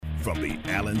from the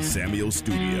Allen Samuel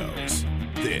Studios,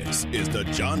 this is the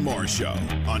John Morris Show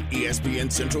on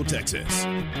ESPN Central Texas,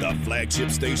 the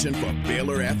flagship station for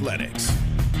Baylor Athletics.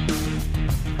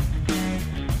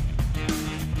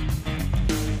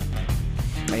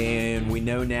 And we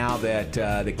know now that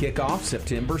the kickoff,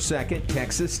 September 2nd,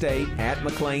 Texas State at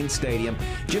McLean Stadium.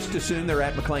 Just assume they're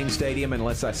at McLean Stadium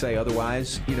unless I say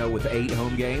otherwise, with 8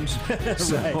 home games.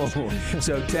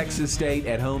 So Texas State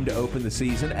at home to open the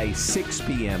season, a 6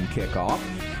 p.m. kickoff.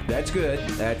 That's good.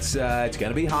 It's going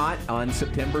to be hot on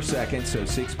September 2nd, so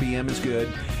 6 p.m. is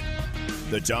good.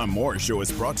 The John Morris Show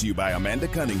is brought to you by Amanda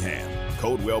Cunningham,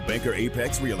 Coldwell Banker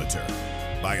Apex Realtor,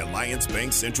 by Alliance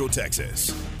Bank Central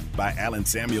Texas, by Allen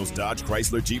Samuels Dodge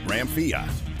Chrysler Jeep Ram Fiat,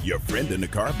 your friend in the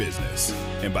car business,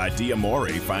 and by D'Amore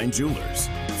Fine Jewelers,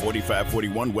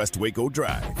 4541 West Waco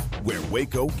Drive, where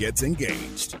Waco gets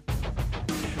engaged.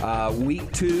 Week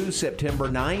 2, September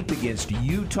 9th against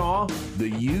Utah. The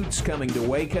Utes coming to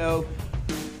Waco,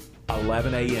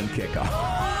 11 a.m.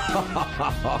 kickoff.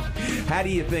 How do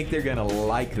you think they're going to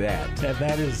like that?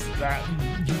 That is,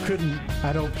 you couldn't,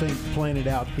 I don't think, plan it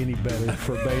out any better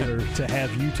for Baylor to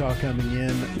have Utah coming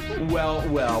in. Well,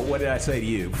 what did I say to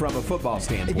you? From a football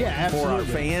standpoint, yeah, absolutely.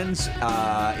 For our fans,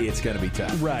 it's going to be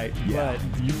tough. Right, yeah.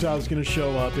 But Utah's going to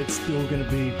show up. It's still going to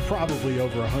be probably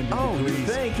over 100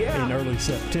 degrees in early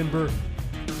September.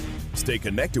 Stay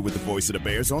connected with the Voice of the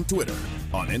Bears on Twitter,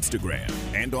 on Instagram,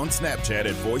 and on Snapchat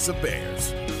at Voice of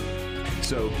Bears.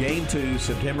 So Game 2,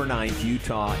 September 9th,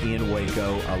 Utah in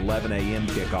Waco, 11 a.m.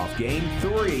 kickoff. Game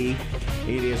 3,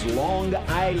 it is Long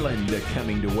Island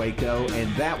coming to Waco,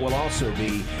 and that will also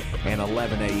be an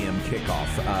 11 a.m. kickoff.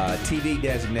 TV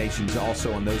designations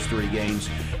also on those 3 games.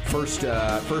 First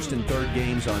and third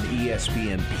games on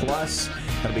ESPN Plus.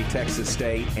 That'll be Texas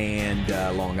State and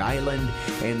Long Island.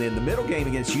 And then the middle game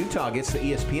against Utah gets the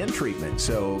ESPN treatment.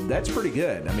 So that's pretty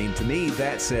good. I mean, to me,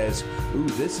 that says, ooh,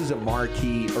 this is a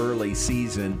marquee early season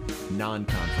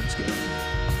non-conference game.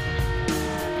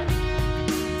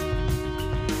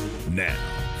 Now,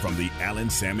 from the Allen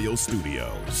Samuel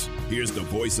Studios, here's the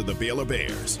voice of the Baylor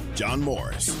Bears, John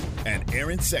Morris and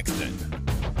Aaron Sexton.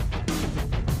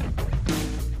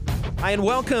 Hi, and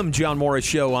welcome, John Morris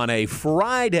Show on a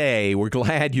Friday. We're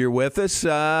glad you're with us.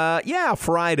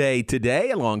 Friday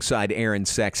today, alongside Aaron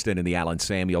Sexton in the Allen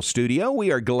Samuel Studio.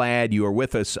 We are glad you are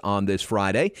with us on this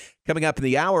Friday. Coming up in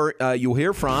the hour, you'll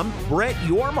hear from Brett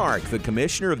Yormark, the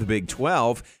commissioner of the Big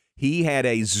 12. He had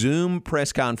a Zoom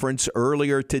press conference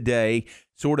earlier today,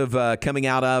 sort of coming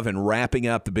out of and wrapping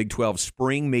up the Big 12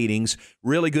 spring meetings.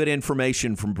 Really good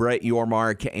information from Brett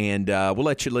Yormark, and we'll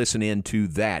let you listen in to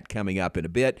that coming up in a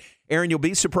bit. Aaron, you'll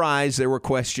be surprised there were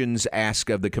questions asked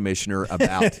of the commissioner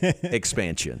about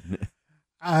expansion.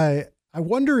 I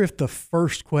wonder if the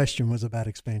first question was about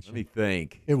expansion. Let me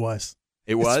think. It was.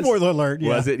 It was? Spoiler alert.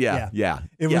 Yeah. Was it? Yeah.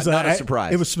 It was not a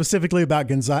surprise. It was specifically about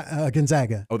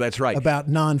Gonzaga. Oh, that's right. About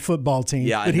non-football teams.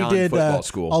 Yeah, but he did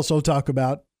school. Also talk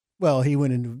about, he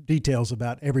went into details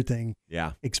about everything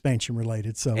expansion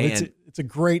related. So it's a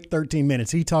great 13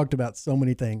 minutes. He talked about so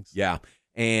many things. Yeah.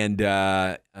 And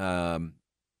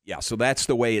so that's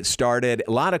the way it started.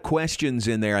 A lot of questions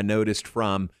in there I noticed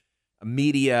from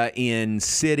media in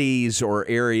cities or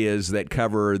areas that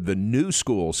cover the new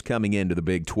schools coming into the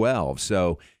Big 12.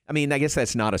 So, I mean, I guess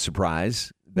that's not a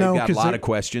surprise. They've got a lot of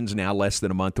questions now, less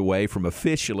than a month away from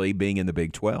officially being in the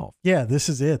Big 12. Yeah, this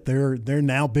is it. They're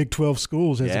now Big 12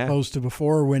 schools as opposed to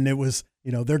before when it was,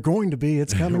 they're going to be.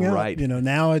 It's coming up. Right.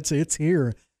 Now it's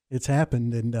here. It's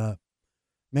happened. And,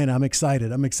 man, I'm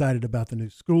excited. I'm excited about the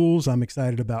new schools. I'm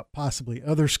excited about possibly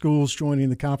other schools joining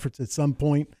the conference at some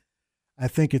point. I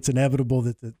think it's inevitable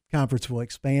that the conference will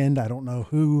expand. I don't know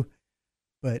who,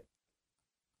 but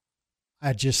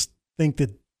I just think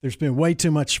that there's been way too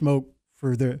much smoke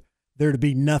for there to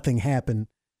be nothing happen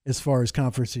as far as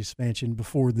conference expansion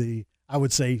before I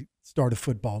would say, start of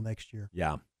football next year.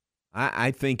 Yeah,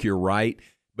 I think you're right.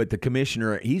 But the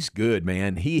commissioner, he's good,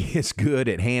 man. He is good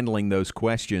at handling those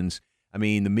questions. I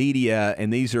mean, the media,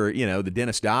 and these are, the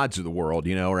Dennis Dodds of the world,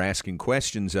 are asking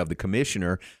questions of the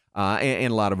commissioner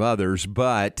and a lot of others,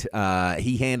 but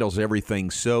he handles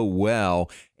everything so well,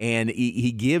 and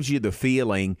he gives you the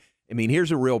feeling. I mean,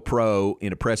 here's a real pro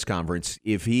in a press conference.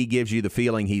 If he gives you the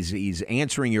feeling he's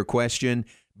answering your question,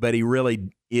 but he really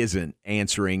isn't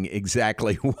answering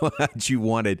exactly what you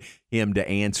wanted him to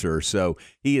answer. So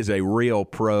he is a real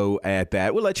pro at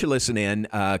that. We'll let you listen in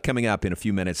coming up in a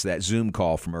few minutes, that Zoom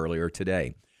call from earlier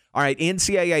today. All right,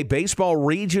 NCAA baseball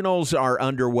regionals are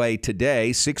underway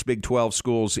today. 6 Big 12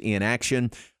 schools in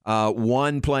action.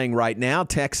 One playing right now,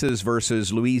 Texas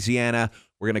versus Louisiana.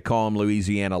 We're going to call them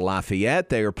Louisiana Lafayette.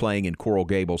 They are playing in Coral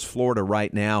Gables, Florida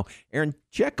right now. Aaron,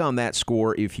 check on that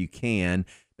score if you can.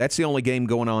 That's the only game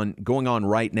going on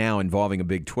right now involving a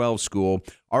Big 12 school.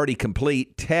 Already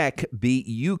complete, Tech beat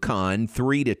UConn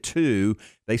 3-2.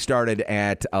 They started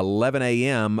at 11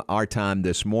 a.m. our time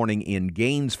this morning in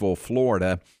Gainesville,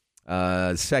 Florida.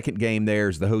 Second game there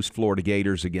is the host Florida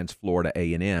Gators against Florida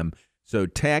A&M. So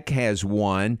Tech has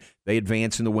won. They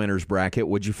advance in the winners bracket.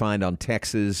 What'd you find on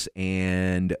Texas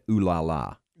and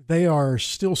Ulala? They are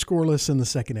still scoreless in the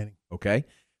second inning. Okay.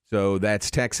 So that's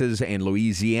Texas and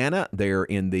Louisiana. They're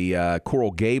in the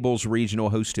Coral Gables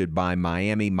regional, hosted by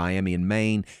Miami and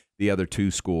Maine, the other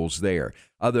two schools there.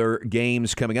 Other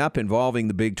games coming up involving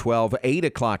the Big 12, 8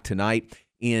 o'clock tonight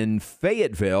in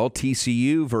Fayetteville,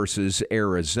 TCU versus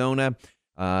Arizona.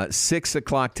 6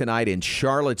 o'clock tonight in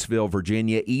Charlottesville,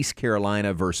 Virginia, East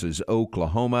Carolina versus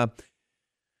Oklahoma.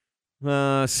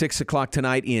 6 o'clock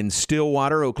tonight in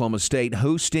Stillwater, Oklahoma State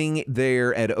hosting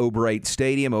there at O'Brate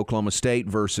Stadium, Oklahoma State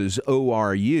versus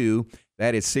ORU.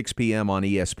 That is 6 p.m. on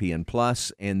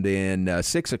ESPN+. And then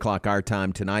 6 o'clock our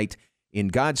time tonight in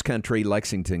God's Country,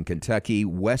 Lexington, Kentucky,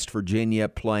 West Virginia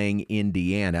playing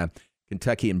Indiana.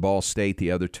 Kentucky and Ball State,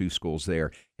 the other two schools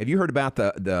there. Have you heard about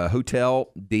the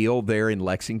hotel deal there in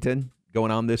Lexington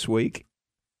going on this week?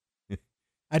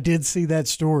 I did see that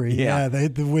story. Yeah.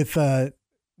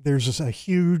 There's a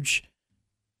huge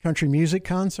country music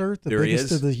concert, the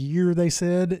biggest of the year, they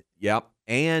said. Yep.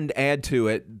 And add to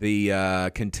it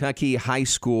the Kentucky High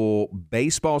School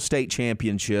Baseball State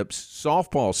Championships,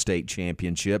 Softball State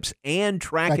Championships, and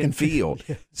Track and Field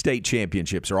State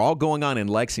Championships are all going on in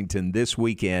Lexington this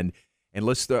weekend. And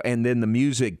then the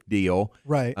music deal.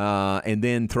 Right. And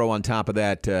then throw on top of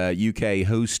that UK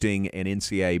hosting an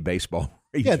NCAA baseball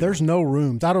regional. Yeah, there's no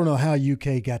rooms. I don't know how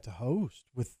UK got to host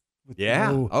with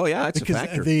yeah. It's a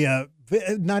factor.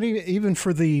 Not even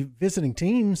for the visiting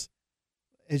teams,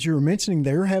 as you were mentioning,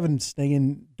 they're having to stay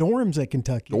in dorms at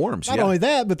Kentucky. Not only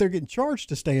that, but they're getting charged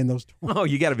to stay in those dorms. Oh,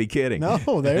 you got to be kidding. No,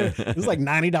 it's like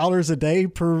 $90 a day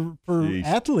per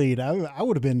athlete. I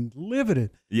would have been livid.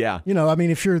 Yeah. I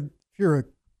mean, if you're a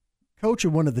coach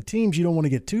of one of the teams, you don't want to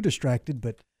get too distracted,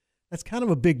 but that's kind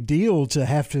of a big deal to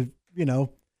have to,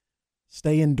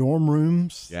 stay in dorm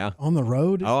rooms on the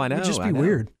road. Oh, I know. It'd just be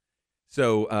weird.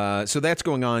 So that's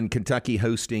going on. Kentucky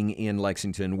hosting in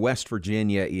Lexington. West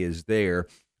Virginia is there.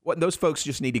 Those folks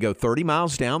just need to go 30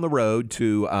 miles down the road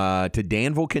to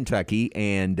Danville, Kentucky,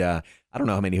 and I don't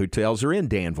know how many hotels are in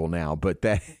Danville now, but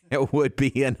that would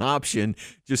be an option.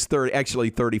 Just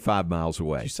 35 miles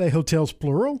away. Did you say hotels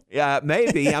plural? Yeah,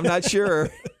 maybe. I'm not sure.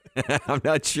 I'm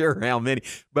not sure how many.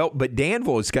 Well, but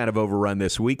Danville is kind of overrun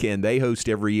this weekend. They host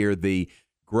every year the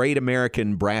Great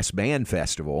American Brass Band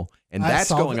Festival, and that's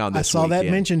going on this weekend. I saw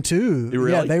that mentioned too.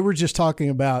 Really? Yeah, they were just talking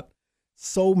about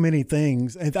so many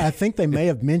things. I think they may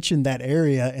have mentioned that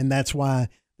area, and that's why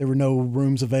there were no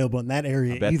rooms available in that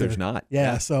area I bet either. There's not.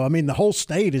 Yeah, so, I mean, the whole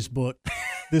state is booked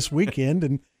this weekend,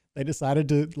 and they decided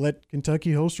to let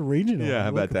Kentucky host a regional. Yeah, how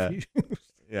about that?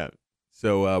 Yeah.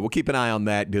 So we'll keep an eye on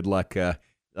that. Good luck to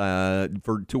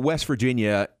West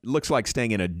Virginia. Looks like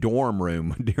staying in a dorm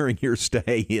room during your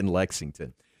stay in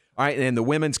Lexington. All right, and the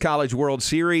Women's College World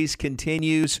Series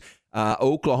continues.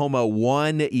 Oklahoma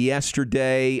won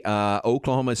yesterday.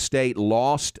 Oklahoma State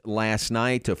lost last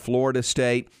night to Florida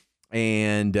State.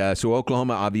 And so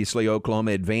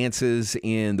Oklahoma advances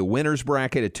in the winner's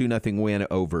bracket, a 2-0 win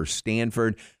over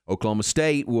Stanford. Oklahoma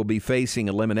State will be facing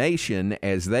elimination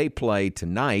as they play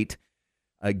tonight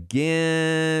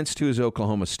against, who is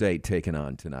Oklahoma State taking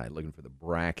on tonight? Looking for the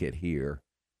bracket here.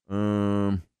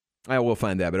 I will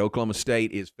find that. But Oklahoma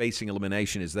State is facing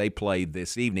elimination as they play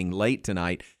this evening, late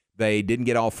tonight. They didn't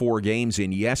get all 4 games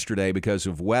in yesterday because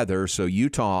of weather, so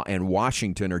Utah and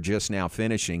Washington are just now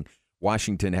finishing.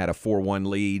 Washington had a 4-1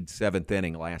 lead, 7th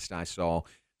inning last I saw.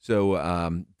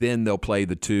 So then they'll play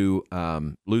the 2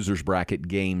 losers bracket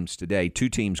games today. 2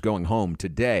 teams going home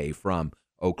today from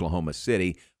Oklahoma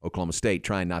City. Oklahoma State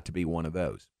trying not to be one of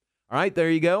those. All right,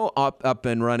 there you go. Up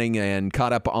and running and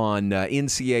caught up on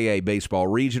NCAA baseball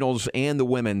regionals and the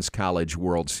Women's College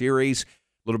World Series.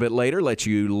 A little bit later, let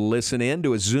you listen in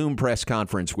to a Zoom press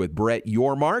conference with Brett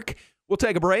Yormark. We'll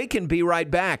take a break and be right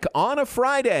back on a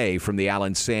Friday from the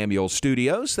Allen Samuels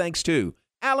Studios. Thanks to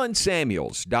Allen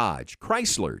Samuels, Dodge,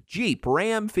 Chrysler, Jeep,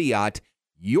 Ram, Fiat,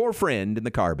 your friend in the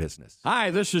car business.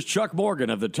 Hi, this is Chuck Morgan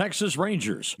of the Texas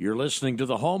Rangers. You're listening to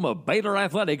the home of Baylor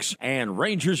Athletics and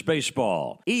Rangers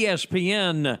Baseball,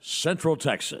 ESPN Central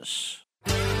Texas.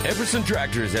 Epperson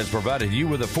Tractors has provided you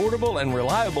with affordable and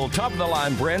reliable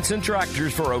top-of-the-line Branson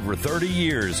tractors for over 30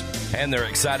 years. And they're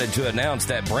excited to announce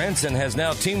that Branson has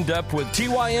now teamed up with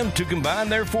TYM to combine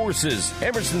their forces.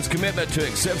 Epperson's commitment to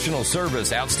exceptional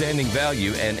service, outstanding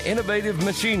value, and innovative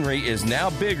machinery is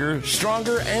now bigger,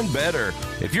 stronger, and better.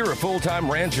 If you're a full-time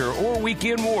rancher or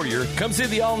weekend warrior, come see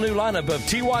the all-new lineup of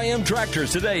TYM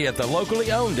tractors today at the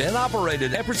locally owned and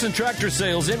operated Epperson Tractor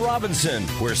Sales in Robinson,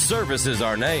 where service is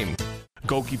our name.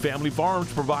 Goelke Family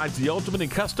Farms provides the ultimate in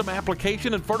custom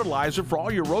application and fertilizer for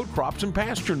all your road crops and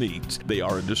pasture needs. They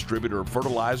are a distributor of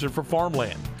fertilizer for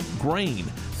farmland, grain,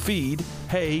 feed,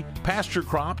 hay, pasture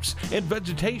crops, and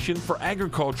vegetation for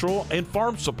agricultural and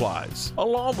farm supplies,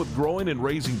 along with growing and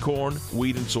raising corn,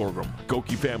 wheat, and sorghum.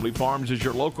 Goelke Family Farms is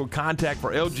your local contact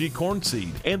for LG corn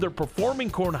seed and their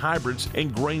performing corn hybrids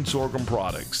and grain sorghum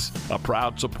products. A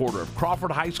proud supporter of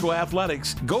Crawford High School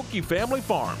athletics, Goelke Family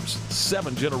Farms,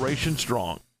 7 generations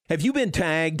strong. Have you been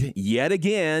tagged yet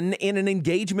again in an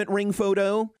engagement ring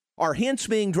photo? Are hints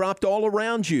being dropped all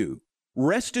around you?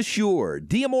 Rest assured,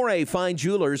 D'Amore Fine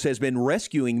Jewelers has been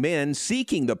rescuing men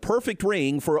seeking the perfect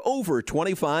ring for over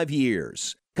 25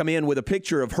 years. Come in with a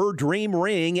picture of her dream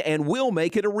ring and we'll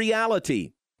make it a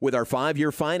reality. With our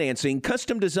 5-year financing,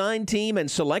 custom design team, and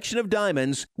selection of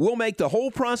diamonds, we'll make the whole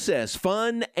process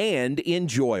fun and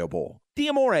enjoyable.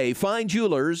 D'Amore Fine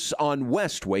Jewelers on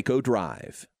West Waco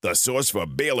Drive. The source for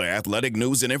Baylor athletic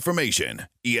news and information,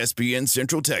 ESPN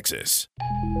Central Texas.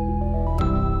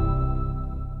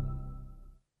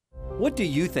 What do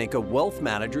you think a wealth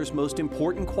manager's most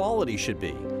important quality should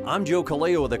be? I'm Joe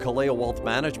Kaleo of the Kaleo Wealth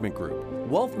Management Group.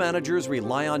 Wealth managers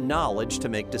rely on knowledge to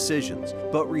make decisions,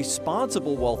 but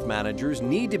responsible wealth managers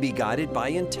need to be guided by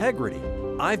integrity.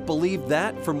 I've believed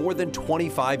that for more than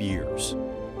 25 years.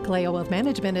 Kaleo Wealth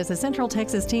Management is a Central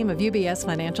Texas team of UBS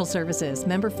Financial Services,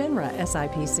 member FINRA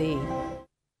SIPC.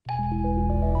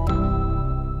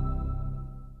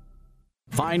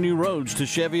 Find new roads to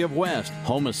Chevy of West,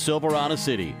 home of Silverado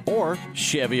City, or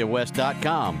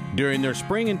ChevyofWest.com. During their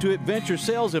Spring Into Adventure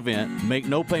sales event, make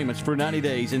no payments for 90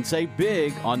 days and save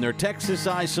big on their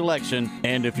Texas-sized selection.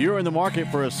 And if you're in the market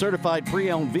for a certified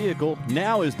pre-owned vehicle,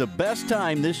 now is the best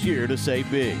time this year to save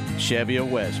big. Chevy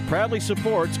of West proudly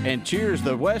supports and cheers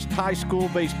the West High School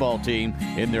baseball team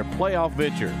in their playoff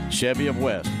venture. Chevy of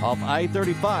West, off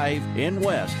I-35 in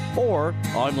West, or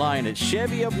online at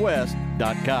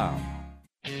ChevyofWest.com.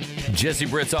 Jesse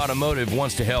Britt's Automotive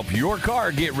wants to help your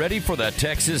car get ready for the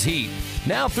Texas heat.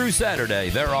 Now through Saturday,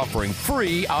 they're offering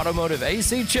free automotive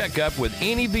AC checkup with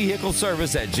any vehicle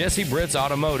service at Jesse Britt's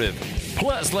Automotive.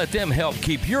 Plus, let them help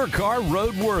keep your car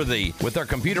roadworthy with their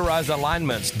computerized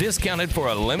alignments discounted for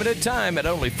a limited time at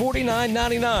only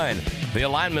 $49.99. The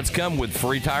alignments come with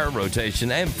free tire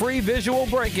rotation and free visual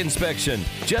brake inspection.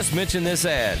 Just mention this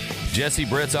ad. Jesse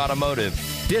Britt's Automotive.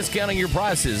 Discounting your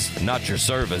prices, not your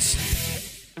service.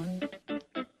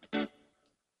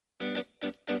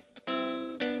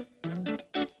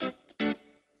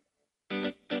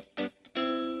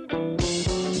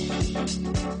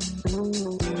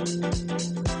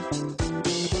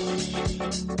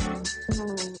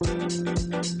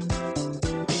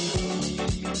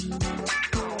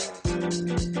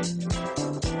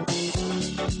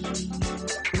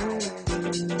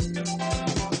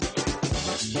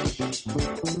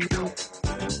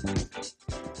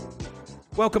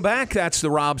 Welcome back. That's the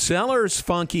Rob Sellers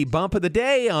Funky Bump of the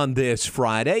Day on this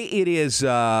Friday. It is,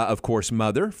 of course,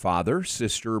 mother, father,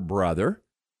 sister, brother,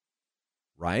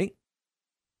 right?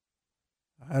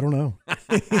 I don't know.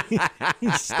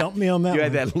 You stumped me on that. You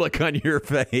had that look on your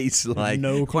face like,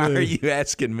 no clue. Why are you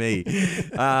asking me?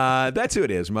 That's who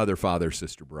it is, mother, father,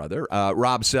 sister, brother.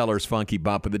 Rob Sellers Funky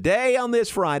Bump of the Day on this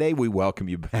Friday. We welcome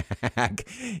you back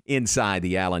inside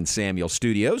the Allen Samuel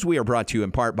Studios. We are brought to you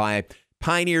in part by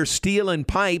Pioneer Steel and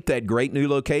Pipe, that great new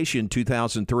location,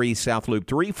 2003 South Loop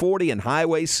 340 and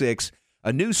Highway 6.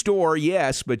 A new store,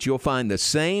 yes, but you'll find the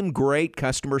same great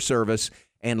customer service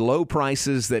and low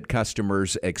prices that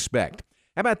customers expect.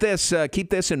 How about this? Keep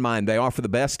this in mind. They offer the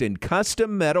best in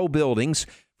custom metal buildings,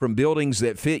 from buildings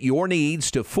that fit your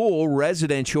needs to full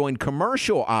residential and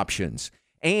commercial options.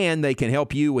 And they can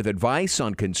help you with advice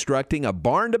on constructing a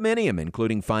barn-dominium,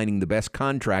 including finding the best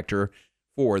contractor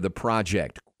for the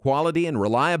project. Quality and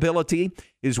reliability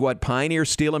is what Pioneer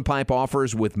Steel and Pipe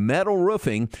offers with metal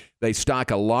roofing. They stock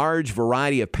a large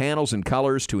variety of panels and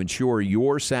colors to ensure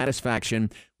your satisfaction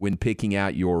when picking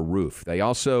out your roof. They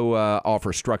also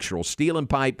offer structural steel and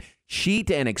pipe,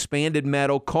 sheet and expanded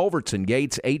metal, culverts and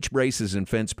gates, H-braces and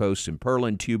fence posts, and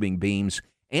purlin tubing beams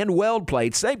and weld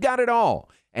plates. They've got it all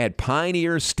at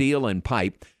Pioneer Steel and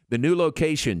Pipe. The new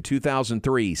location,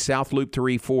 2003 South Loop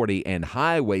 340 and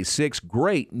Highway 6.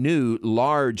 Great new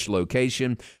large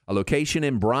location. A location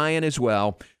in Bryan as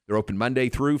well. They're open Monday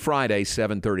through Friday,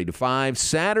 7:30 to 5,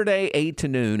 Saturday, 8 to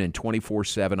noon, and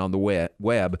 24/7 on the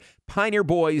web,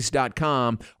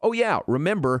 pioneerboys.com. Oh, yeah,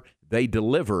 remember, they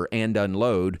deliver and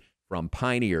unload from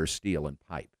Pioneer Steel and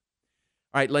Pipe.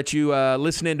 All right, let you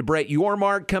listen in to Brett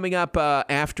Yormark coming up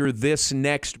after this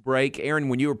next break. Aaron,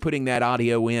 when you were putting that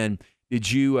audio in, did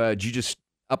you just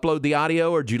upload the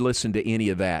audio, or did you listen to any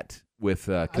of that with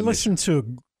I listened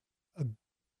to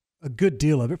a good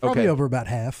deal of it, probably over about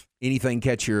half. Anything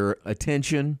catch your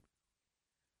attention?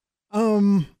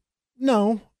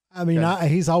 No. I mean,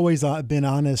 he's always been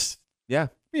honest. Yeah.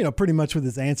 Pretty much with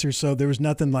his answers. So there was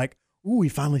nothing like, ooh, he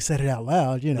finally said it out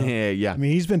loud. Yeah. I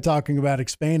mean, he's been talking about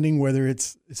expanding, whether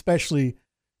it's especially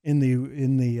in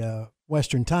the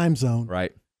Western time zone,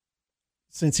 right?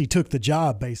 Since he took the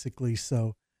job, basically.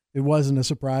 So it wasn't a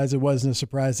surprise. It wasn't a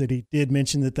surprise that he did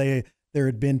mention that there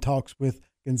had been talks with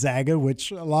Gonzaga,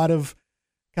 which a lot of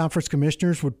conference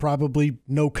commissioners would probably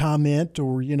no comment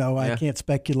or, I can't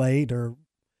speculate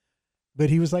but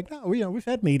he was like, no, we've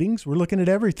had meetings. We're looking at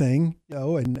everything,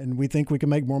 and we think we can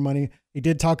make more money. He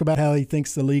did talk about how he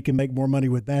thinks the league can make more money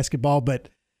with basketball, but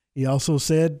he also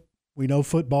said, we know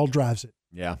football drives it.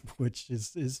 Yeah. Which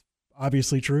is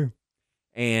obviously true.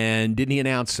 And didn't he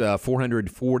announce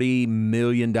 $440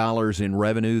 million in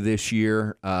revenue this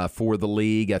year for the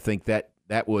league? I think that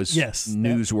was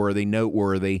newsworthy,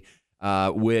 noteworthy,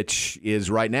 which is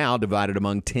right now divided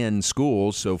among 10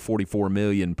 schools, so $44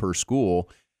 million per school.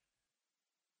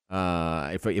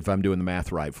 If I'm doing the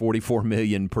math right, $44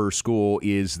 million per school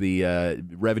is the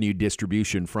revenue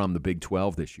distribution from the Big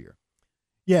 12 this year.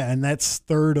 Yeah, and that's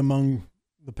third among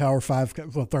the Power Five,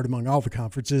 third among all the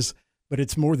conferences, but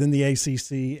it's more than the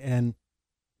ACC and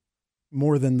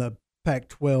more than the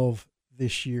Pac-12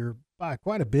 this year by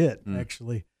quite a bit,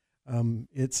 actually.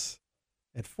 It's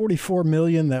at $44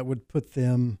 million. That would put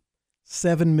them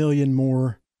 $7 million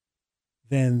more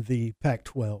than the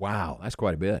Pac-12. Wow, that's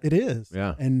quite a bit. It is.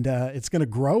 Yeah. And it's going to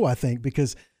grow, I think,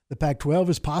 because the Pac-12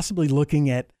 is possibly looking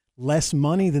at less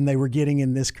money than they were getting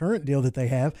in this current deal that they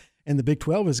have, and the Big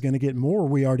 12 is going to get more,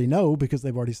 we already know, because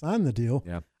they've already signed the deal.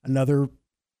 Yeah. Another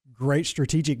great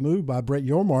strategic move by Brett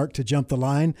Yormark to jump the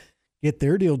line, get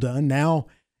their deal done. Now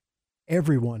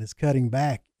everyone is cutting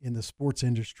back in the sports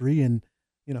industry, and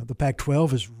the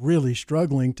Pac-12 is really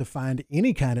struggling to find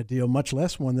any kind of deal, much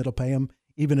less one that'll pay them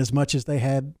even as much as they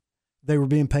were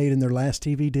being paid in their last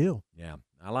TV deal. Yeah,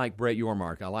 I like Brett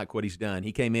Yormark. I like what he's done.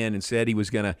 He came in and said he was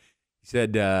going to,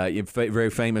 very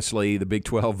famously, the Big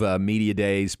 12 media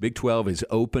days, Big 12 is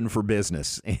open for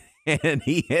business. And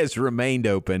he has remained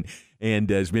open and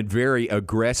has been very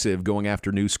aggressive going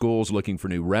after new schools, looking for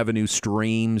new revenue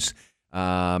streams,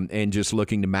 and just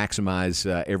looking to maximize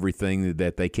everything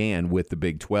that they can with the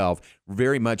Big 12.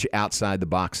 Very much outside the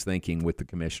box thinking with the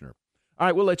commissioner. All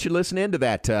right, we'll let you listen into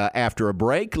that after a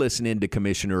break. Listen into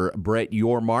Commissioner Brett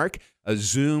Yormark, a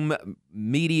Zoom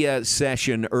media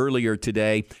session earlier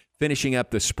today, finishing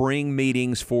up the spring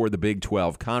meetings for the Big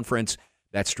 12 Conference.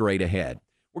 That's straight ahead.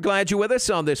 We're glad you're with us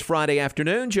on this Friday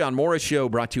afternoon. John Morris Show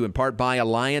brought to you in part by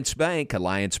Alliance Bank.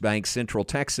 Alliance Bank, Central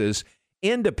Texas,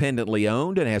 independently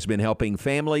owned and has been helping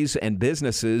families and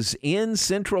businesses in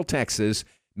Central Texas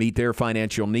meet their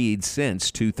financial needs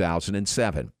since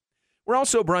 2007. We're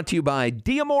also brought to you by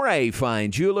D'Amore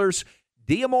Fine Jewelers.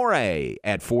 D'Amore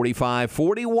at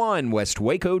 4541 West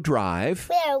Waco Drive.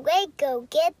 Where Waco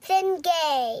gets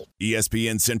engaged.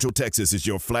 ESPN Central Texas is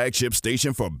your flagship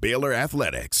station for Baylor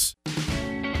Athletics.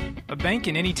 A bank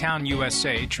in any town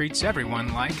USA treats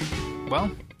everyone like,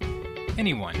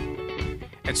 anyone.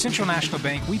 At Central National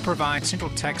Bank, we provide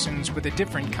Central Texans with a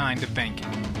different kind of banking.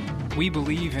 We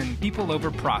believe in people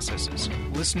over processes,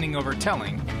 listening over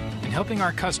telling, and helping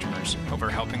our customers over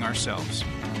helping ourselves.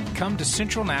 Come to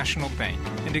Central National Bank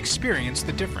and experience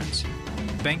the difference.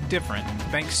 Bank different.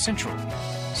 Bank Central.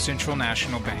 Central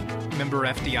National Bank. Member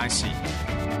FDIC.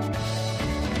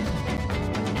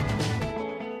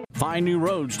 Find new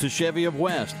roads to Chevy of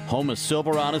West, home of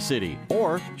Silverado City,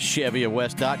 or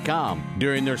ChevyofWest.com.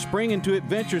 During their Spring into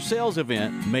Adventure sales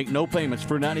event, make no payments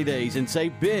for 90 days and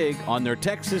save big on their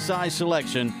Texas-sized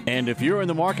selection. And if you're in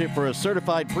the market for a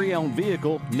certified pre-owned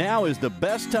vehicle, now is the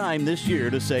best time this year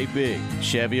to save big.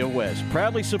 Chevy of West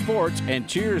proudly supports and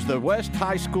cheers the West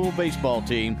High School baseball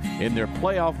team in their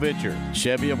playoff venture.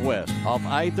 Chevy of West off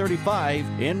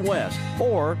I-35 in West,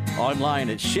 or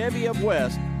online at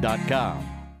ChevyofWest.com.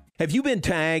 Have you been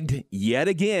tagged yet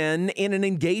again in an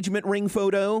engagement ring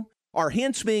photo? Are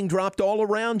hints being dropped all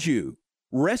around you?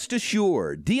 Rest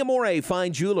assured, D'Amore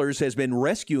Fine Jewelers has been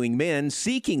rescuing men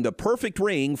seeking the perfect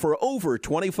ring for over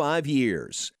 25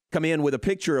 years. Come in with a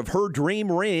picture of her dream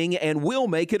ring and we'll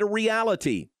make it a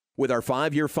reality. With our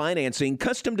 5-year financing,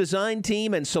 custom design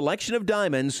team, and selection of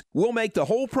diamonds, we'll make the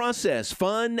whole process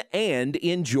fun and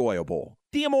enjoyable.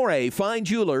 D'Amore Fine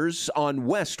Jewelers on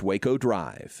West Waco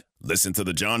Drive. Listen to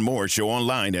the John Moore Show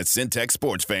online at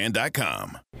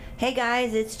syntechsportsfan.com. Hey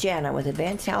guys, it's Jana with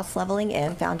Advanced House Leveling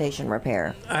and Foundation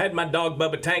Repair. I had my dog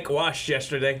Bubba Tank washed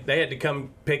yesterday. They had to come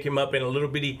pick him up in a little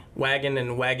bitty wagon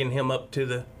and wagon him up to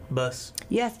the bus.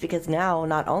 Yes, because now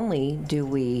not only do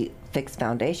we fix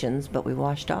foundations, but we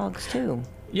wash dogs too.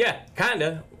 Yeah,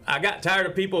 kinda. I got tired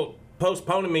of people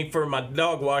postponing me for my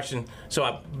dog washing, so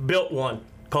I built one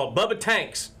called Bubba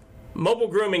Tanks.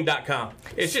 MobileGrooming.com.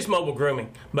 It's just mobile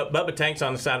grooming, but Bubba Tank's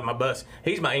on the side of my bus.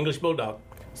 He's my English Bulldog.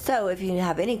 So if you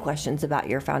have any questions about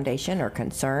your foundation or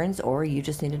concerns, or you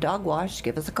just need a dog wash,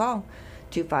 give us a call.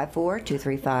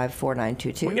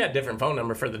 254-235-4922. We got a different phone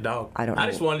number for the dog. I don't know. I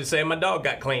just wanted to say my dog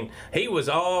got clean. He was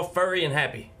all furry and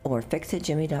happy. Or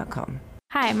fixitjimmy.com.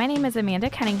 Hi, my name is Amanda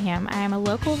Cunningham. I am a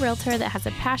local realtor that has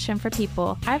a passion for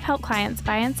people. I've helped clients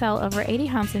buy and sell over 80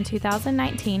 homes in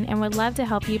 2019 and would love to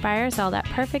help you buy or sell that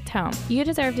perfect home. You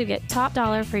deserve to get top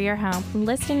dollar for your home.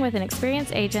 Listing with an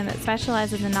experienced agent that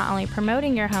specializes in not only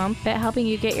promoting your home, but helping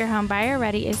you get your home buyer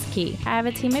ready is key. I have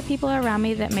a team of people around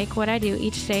me that make what I do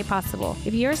each day possible.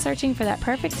 If you are searching for that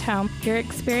perfect home, your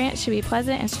experience should be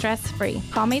pleasant and stress-free.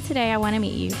 Call me today. I want to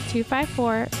meet you.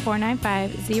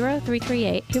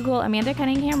 254-495-0338. Google Amanda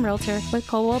Cunningham Realtor with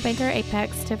Coldwell Banker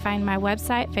Apex to find my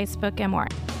website, Facebook, and more.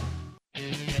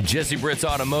 Jesse Britt's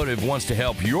Automotive wants to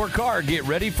help your car get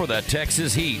ready for the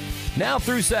Texas heat. Now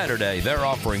through Saturday, they're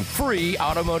offering free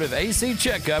automotive AC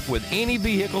checkup with any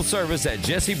vehicle service at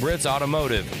Jesse Britt's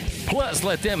Automotive. Plus,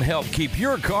 let them help keep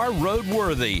your car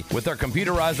roadworthy with their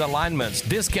computerized alignments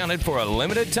discounted for a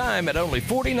limited time at only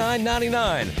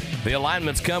 $49.99. The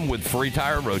alignments come with free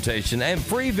tire rotation and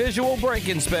free visual brake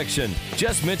inspection.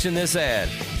 Just mention this ad.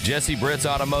 Jesse Britt's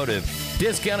Automotive.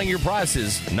 Discounting your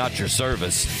prices, not your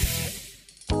service.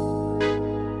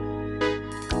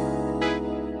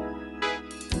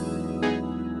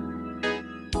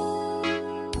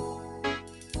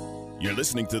 You're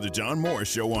listening to the John Moore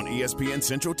Show on ESPN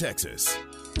Central Texas.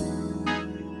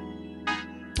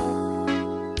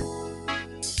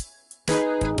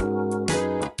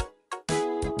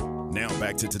 Now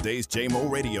back to today's JMO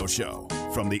Radio Show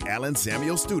from the Allen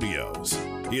Samuel Studios.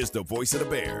 Here's the voice of the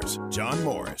Bears, John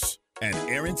Morris and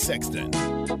Aaron Sexton.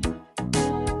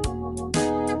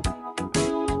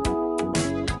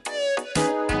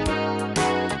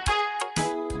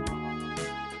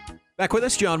 Back with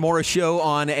us, John Morris Show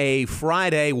on a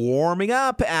Friday, warming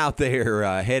up out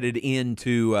there, headed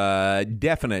into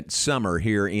definite summer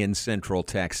here in Central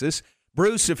Texas.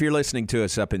 Bruce, if you're listening to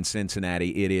us up in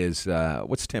Cincinnati, it is,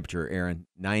 what's the temperature, Aaron?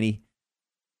 90?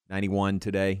 91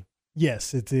 today?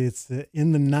 Yes, it's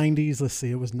in the 90s. Let's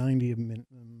see, it was 90 a minute.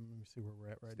 Let me see where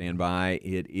we're at right now. Stand by.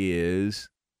 It is.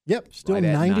 Yep, still right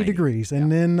 90 degrees.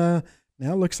 And then now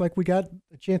it looks like we got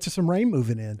a chance of some rain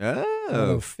moving in.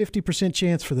 Oh. 50%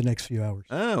 chance for the next few hours.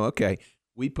 Oh, okay.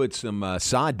 We put some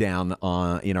sod down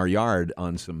in our yard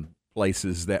on some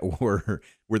places that were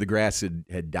where the grass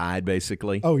had died,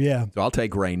 basically. Oh, yeah. So I'll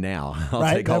take rain now.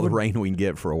 I'll take all the rain we can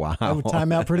get for a while. That would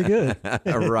time out pretty good.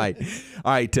 Right.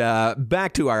 All right.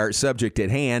 Back to our subject at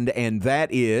hand, and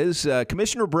that is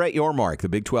Commissioner Brett Yormark, the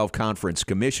Big 12 Conference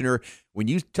Commissioner. When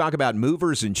you talk about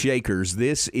movers and shakers,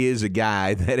 this is a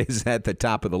guy that is at the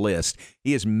top of the list.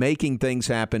 He is making things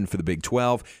happen for the Big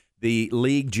 12. The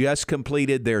league just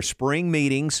completed their spring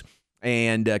meetings,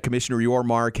 and Commissioner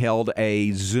Yormark held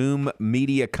a Zoom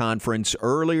media conference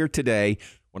earlier today. I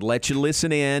want to let you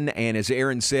listen in. And as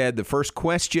Aaron said, the first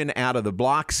question out of the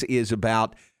blocks is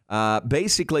about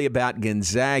basically about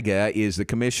Gonzaga. Is the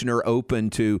commissioner open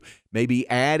to maybe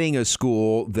adding a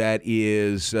school that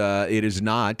is it is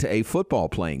not a football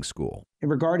playing school?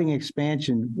 And regarding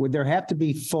expansion, would there have to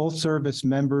be full service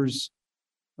members,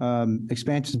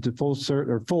 expansion to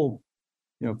full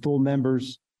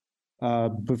members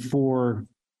before,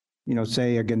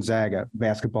 say a Gonzaga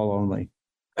basketball only?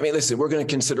 I mean, listen, we're going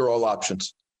to consider all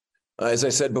options. As I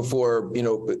said before,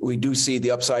 we do see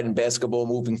the upside in basketball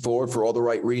moving forward for all the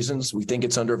right reasons. We think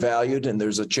it's undervalued, and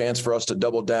there's a chance for us to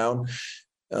double down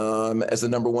as the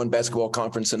number one basketball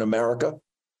conference in America.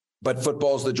 But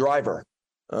football's the driver,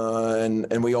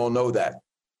 and we all know that.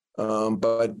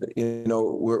 But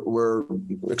we're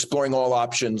exploring all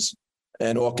options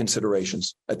and all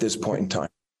considerations at this point in time.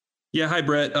 Yeah, hi,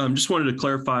 Brett. Just wanted to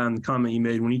clarify on the comment you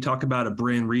made. When you talk about a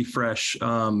brand refresh,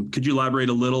 could you elaborate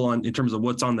a little on in terms of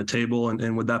what's on the table,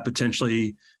 and would that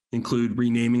potentially include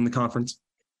renaming the conference?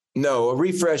 No, a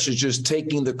refresh is just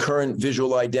taking the current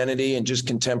visual identity and just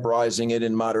contemporizing it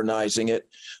and modernizing it.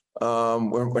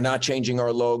 We're not changing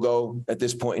our logo at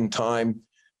this point in time,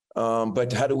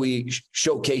 but how do we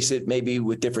showcase it maybe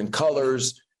with different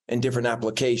colors and different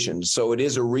applications? So it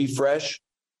is a refresh.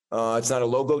 It's not a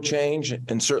logo change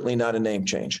and certainly not a name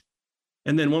change.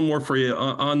 And then one more for you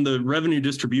on the revenue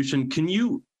distribution. Can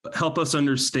you help us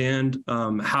understand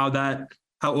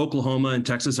how Oklahoma and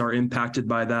Texas are impacted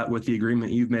by that with the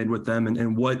agreement you've made with them,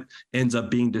 and what ends up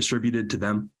being distributed to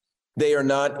them? They are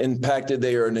not impacted.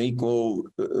 They are an equal,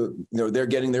 they're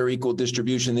getting their equal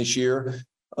distribution this year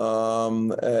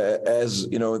as,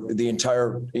 the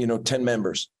entire, 10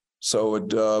 members. So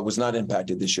it was not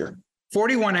impacted this year.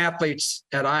 41 athletes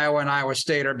at Iowa and Iowa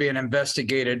State are being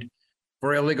investigated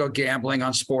for illegal gambling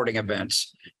on sporting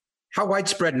events. How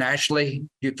widespread nationally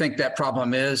do you think that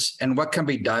problem is, and what can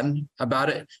be done about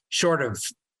it, short of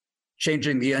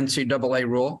changing the NCAA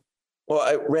rule?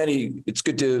 Well, Randy, it's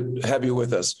good to have you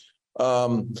with us.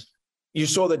 You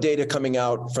saw the data coming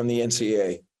out from the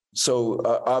NCAA. So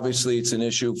obviously it's an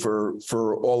issue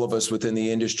for all of us within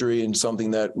the industry, and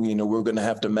something that, we're going to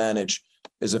have to manage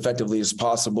as effectively as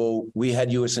possible. We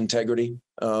had U.S. Integrity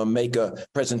make a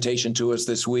presentation to us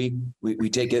this week. We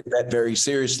take that very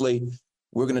seriously.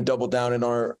 We're going to double down in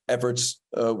our efforts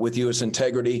with U.S.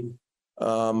 Integrity.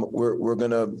 We're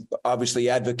going to obviously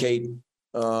advocate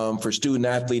for student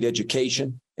athlete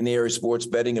education in the area of sports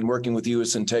betting, and working with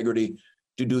U.S. Integrity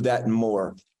to do that and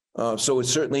more. So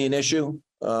it's certainly an issue.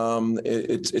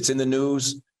 It's in the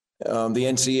news. The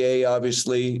NCAA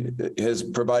obviously has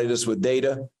provided us with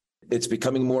data. It's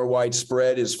becoming more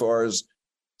widespread as far as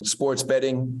sports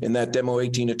betting in that demo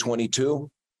 18 to 22,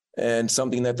 and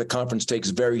something that the conference takes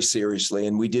very seriously.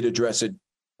 And we did address it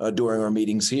during our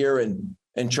meetings here,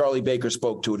 and Charlie Baker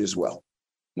spoke to it as well.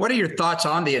 What are your thoughts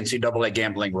on the NCAA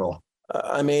gambling rule?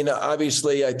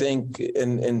 Obviously, I think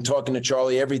in talking to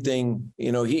Charlie, everything,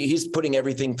 he's putting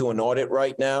everything through an audit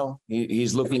right now.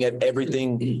 He's looking at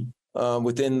everything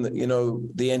within,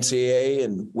 the NCAA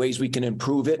and ways we can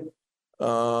improve it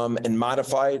and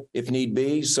modify it if need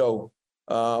be. So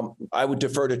I would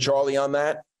defer to Charlie on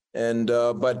that.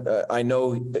 But I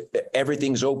know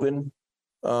everything's open,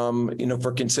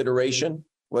 for consideration,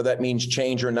 whether that means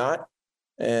change or not.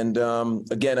 And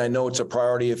again, I know it's a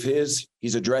priority of his.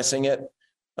 He's addressing it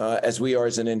as we are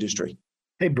as an industry.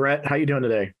 Hey, Brett, how you doing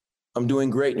today? I'm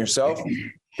doing great. And yourself?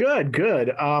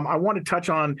 Good. I want to touch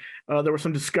on, there was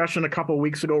some discussion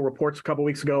reports a couple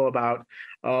weeks ago about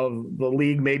the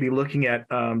league maybe looking at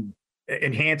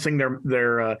enhancing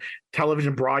their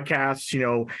television broadcasts,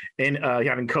 and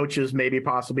having coaches maybe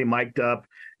possibly mic'd up,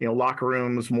 locker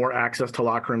rooms, more access to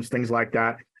locker rooms, things like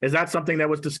that. Is that something that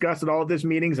was discussed at all of these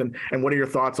meetings? And what are your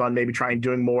thoughts on maybe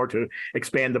doing more to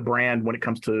expand the brand when it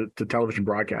comes to television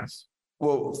broadcasts?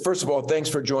 Well, first of all, thanks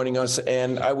for joining us.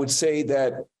 And I would say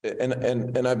that,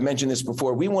 and I've mentioned this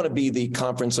before, we want to be the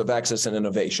conference of access and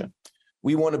innovation.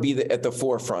 We want to be at the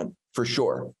forefront for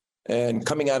sure. And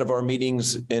coming out of our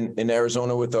meetings in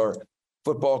Arizona with our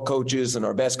football coaches and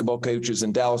our basketball coaches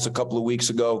in Dallas a couple of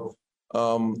weeks ago,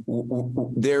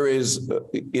 there is,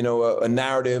 a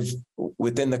narrative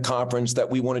within the conference that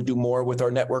we want to do more with our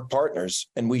network partners,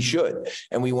 and we should.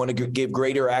 And we want to give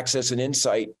greater access and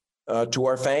insight to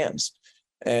our fans.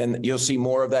 And you'll see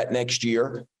more of that next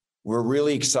year. We're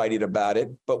really excited about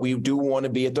it, but we do want to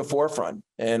be at the forefront.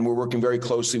 And we're working very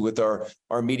closely with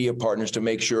our media partners to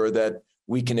make sure that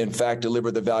we can, in fact,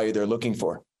 deliver the value they're looking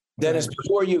for. Dennis,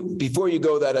 before you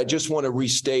go that, I just want to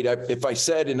restate, if I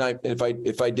said, and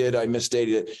if I did, I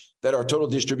misstated it, that our total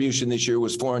distribution this year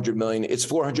was $400 million. It's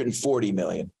 $440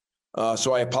 million.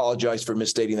 So I apologize for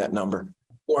misstating that number.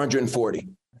 440.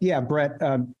 Yeah, Brett,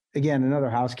 again, another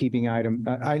housekeeping item.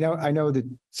 I know that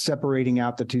separating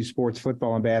out the two sports,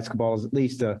 football and basketball, is at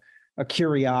least a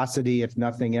curiosity, if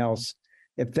nothing else.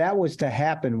 If that was to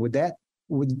happen, would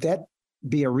that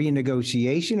be a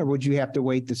renegotiation, or would you have to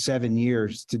wait the 7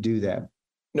 years to do that?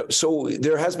 No, so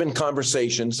there has been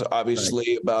conversations,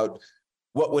 obviously, about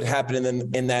what would happen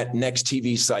in that next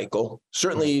TV cycle.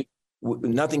 Certainly,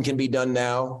 nothing can be done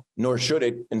now, nor should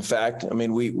it. In fact, I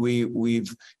mean,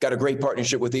 we've got a great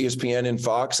partnership with ESPN and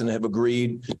Fox, and have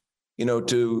agreed,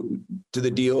 to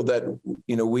the deal that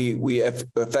we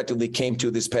effectively came to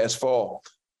this past fall.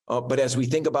 But as we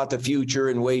think about the future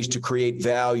and ways to create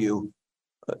value,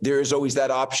 there is always that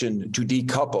option to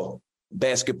decouple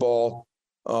basketball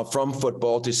from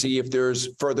football to see if there's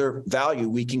further value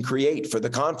we can create for the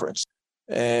conference.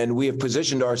 And we have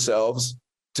positioned ourselves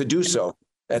to do so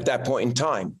at that point in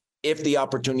time, if the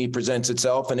opportunity presents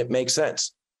itself and it makes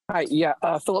sense. Hi, yeah,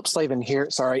 Philip Slavin here.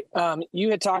 Sorry.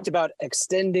 You had talked about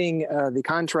extending the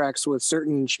contracts with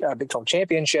certain Big 12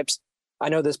 championships. I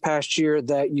know this past year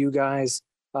that you guys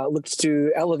looked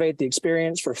to elevate the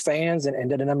experience for fans and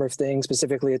did a number of things,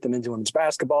 specifically at the men's and women's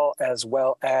basketball, as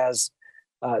well as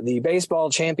the baseball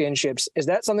championships. Is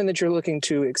that something that you're looking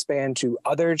to expand to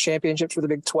other championships for the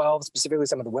Big 12, specifically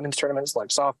some of the women's tournaments like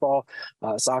softball,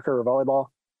 soccer, or volleyball?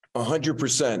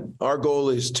 100%. Our goal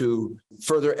is to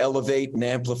further elevate and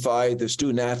amplify the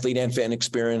student athlete and fan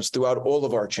experience throughout all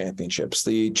of our championships.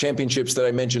 The championships that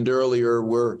I mentioned earlier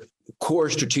were core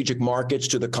strategic markets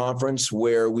to the conference,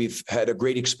 where we've had a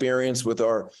great experience with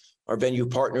our venue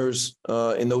partners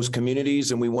in those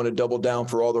communities, and we want to double down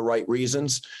for all the right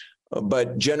reasons.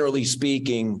 But generally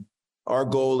speaking, our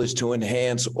goal is to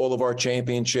enhance all of our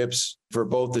championships for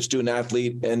both the student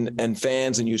athlete and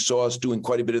fans. And you saw us doing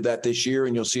quite a bit of that this year,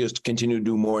 and you'll see us continue to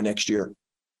do more next year.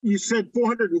 You said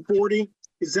 440.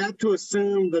 Is that to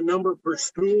assume the number per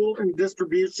school and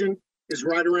distribution is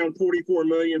right around 44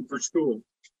 million per school?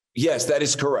 Yes, that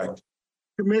is correct.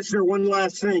 Commissioner, one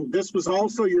last thing. This was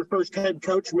also your first head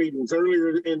coach meetings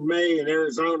earlier in May in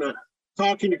Arizona.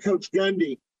 Talking to Coach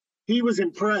Gundy, he was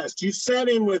impressed. You sat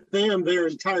in with them their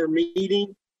entire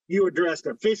meeting. You addressed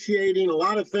officiating, a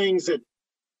lot of things that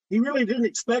he really didn't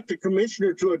expect a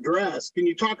commissioner to address. Can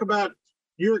you talk about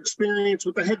your experience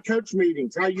with the head coach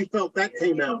meetings, how you felt that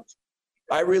came out?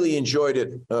 I really enjoyed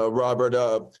it, Robert.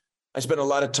 I spent a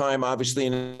lot of time, obviously,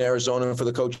 in Arizona for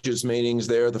the coaches' meetings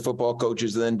there, the football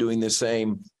coaches then doing the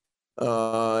same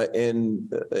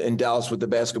in Dallas with the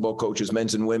basketball coaches,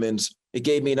 men's and women's. It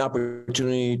gave me an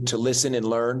opportunity to listen and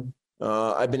learn.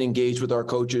 I've been engaged with our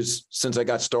coaches since I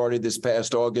got started this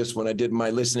past August when I did my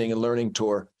listening and learning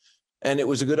tour. And it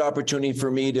was a good opportunity for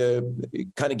me to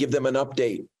kind of give them an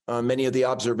update on many of the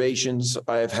observations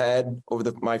I have had over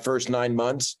my first 9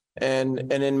 months. And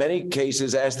in many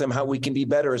cases, ask them how we can be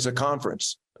better as a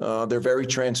conference. They're very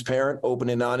transparent, open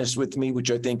and honest with me,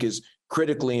 which I think is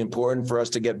critically important for us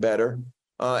to get better.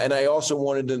 And I also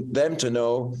wanted them to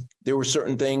know there were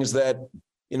certain things that,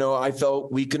 I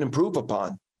felt we could improve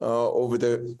upon over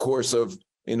the course of,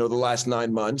 the last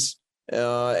 9 months.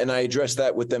 And I addressed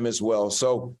that with them as well.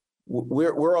 So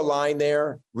we're aligned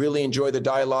there. Really enjoy the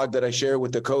dialogue that I share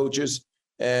with the coaches,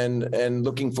 and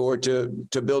looking forward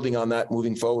to building on that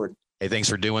moving forward. Hey, thanks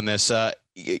for doing this.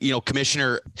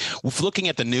 Commissioner, looking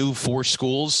at the new 4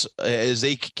 schools as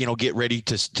they, get ready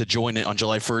to join it on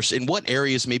July 1st, in what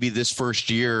areas maybe this first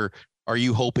year are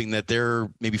you hoping that they're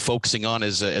maybe focusing on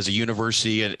as a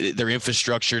university and their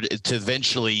infrastructure to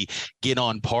eventually get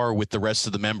on par with the rest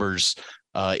of the members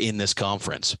in this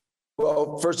conference?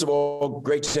 Well, first of all,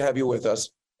 great to have you with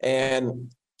us.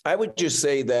 And I would just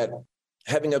say that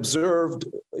having observed,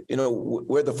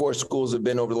 where the 4 schools have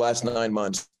been over the last 9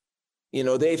 months,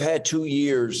 they've had 2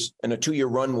 years and a 2-year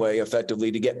runway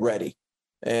effectively to get ready.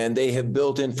 And they have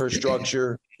built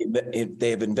infrastructure. They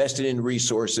have invested in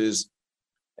resources.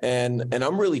 And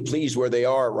I'm really pleased where they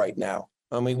are right now.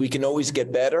 I mean, we can always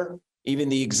get better, even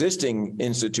the existing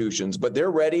institutions, but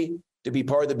they're ready to be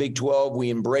part of the Big 12.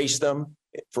 We embrace them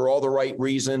for all the right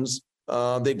reasons.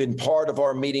 They've been part of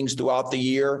our meetings throughout the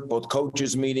year, both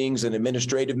coaches meetings and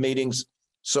administrative meetings.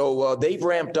 So they've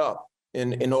ramped up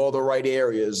in all the right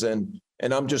areas. And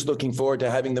I'm just looking forward to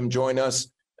having them join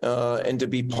us and to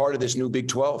be part of this new Big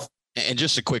 12. And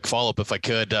just a quick follow-up, if I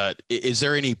could, is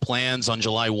there any plans on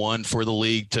July 1 for the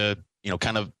league to,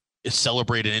 kind of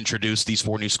celebrate and introduce these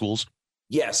 4 new schools?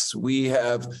 Yes, we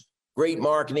have great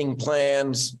marketing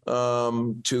plans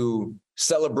to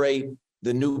celebrate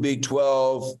the new Big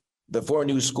 12, the 4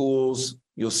 new schools.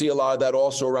 You'll see a lot of that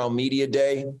also around Media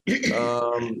Day,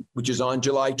 which is on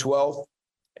July 12th.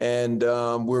 And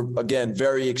we're, again,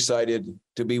 very excited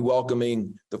to be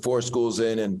welcoming the 4 schools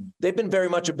in. And they've been very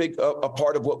much a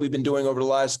part of what we've been doing over the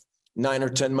last 9 or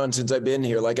 10 months since I've been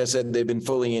here. Like I said, they've been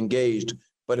fully engaged.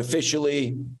 But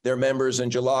officially, they're members in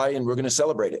July, and we're going to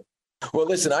celebrate it. Well,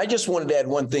 listen, I just wanted to add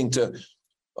one thing to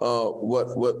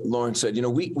what Lauren said.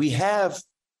 We have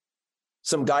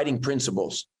some guiding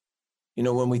principles,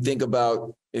 when we think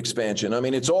about expansion. I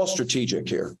mean, it's all strategic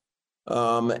here.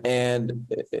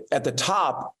 And at the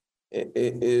top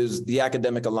is the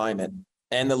academic alignment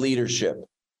and the leadership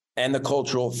and the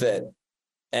cultural fit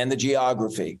and the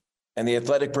geography and the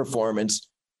athletic performance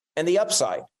and the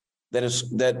upside that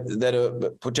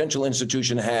a potential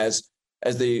institution has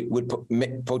as they would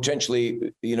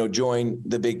potentially, join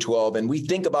the Big 12. And we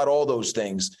think about all those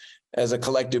things as a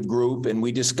collective group, and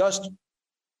we discussed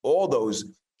all those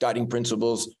guiding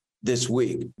principles this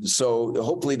week. So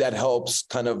hopefully that helps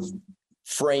kind of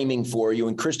framing for you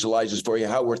and crystallizes for you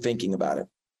how we're thinking about it.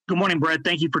 Good morning, Brett.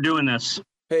 Thank you for doing this.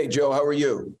 Hey, Joe, how are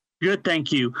you? Good,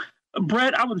 thank you.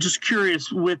 Brett, I was just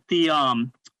curious with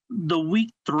the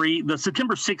week 3, the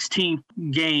September 16th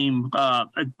game. I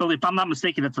believe, if I'm not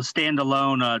mistaken, it's a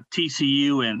standalone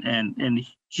TCU and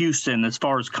Houston as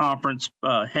far as conference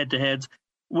head-to-heads.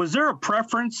 Was there a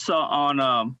preference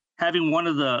on having one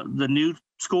of the new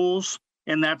schools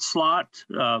in that slot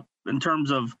in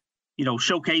terms of,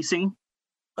 showcasing?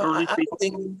 I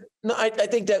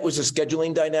think that was a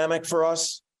scheduling dynamic for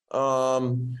us.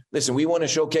 Listen, we want to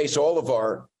showcase all of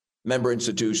our member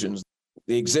institutions,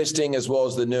 the existing as well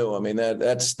as the new. I mean,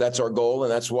 that's our goal,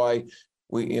 and that's why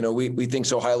we think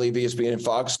so highly of ESPN and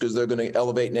Fox, because they're going to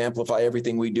elevate and amplify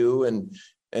everything we do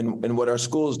and what our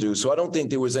schools do. So I don't think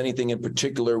there was anything in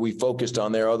particular we focused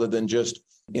on there other than just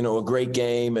a great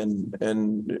game,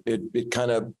 and it kind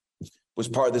of was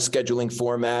part of the scheduling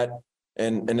format,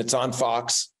 and it's on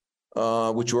Fox,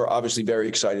 which we're obviously very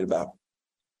excited about.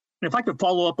 If I could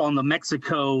follow up on the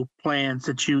Mexico plans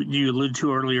that you alluded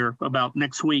to earlier about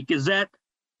next week, is that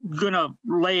going to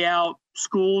lay out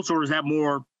schools, or is that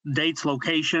more dates,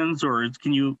 locations, or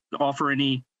can you offer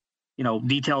any,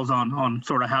 details on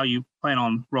sort of how you plan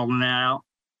on rolling that out?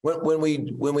 When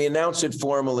we announced it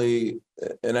formally,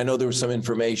 and I know there was some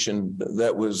information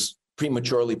that was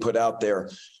prematurely put out there,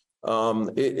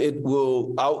 it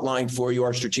will outline for you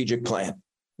our strategic plan,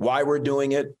 why we're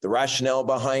doing it, the rationale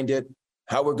behind it,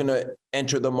 how we're going to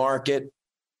enter the market,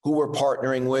 who we're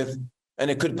partnering with,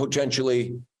 and it could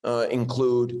potentially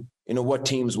include, what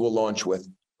teams we'll launch with.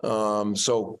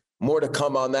 So more to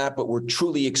come on that, but we're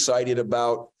truly excited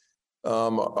about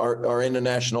our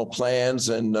international plans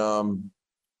and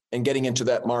getting into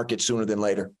that market sooner than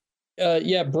later.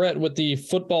 Yeah, Brett, with the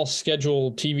football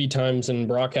schedule, TV times, and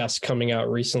broadcasts coming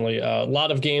out recently, a lot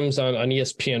of games on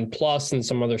ESPN Plus and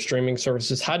some other streaming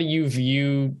services. How do you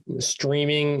view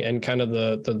streaming and kind of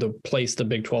the place the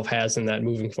Big 12 has in that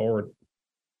moving forward?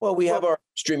 Well, we have our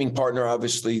streaming partner,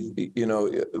 obviously,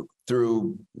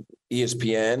 through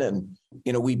ESPN, and,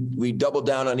 we double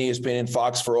down on ESPN and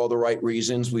Fox for all the right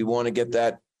reasons. We want to get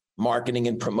that marketing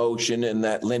and promotion and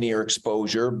that linear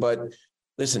exposure, but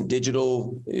listen,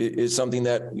 digital is something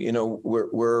that,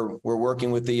 we're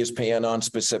working with ESPN on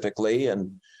specifically.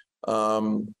 And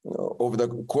over the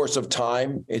course of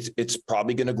time, it's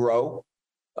probably going to grow.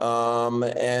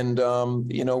 We're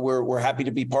happy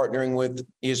to be partnering with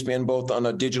ESPN both on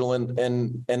a digital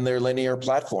and their linear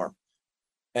platform.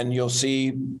 And you'll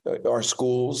see our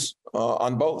schools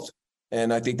on both.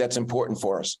 And I think that's important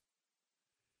for us.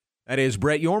 That is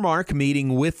Brett Yormark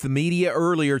meeting with the media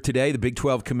earlier today. The Big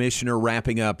 12 commissioner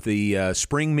wrapping up the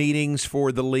spring meetings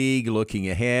for the league, looking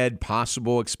ahead,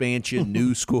 possible expansion,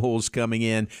 new schools coming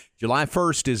in. July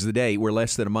 1st is the date. We're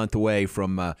less than a month away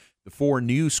from the 4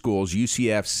 new schools,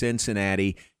 UCF,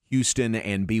 Cincinnati, Houston,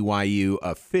 and BYU,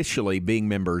 officially being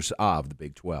members of the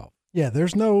Big 12. Yeah,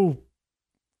 there's no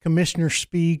commissioner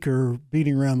speak or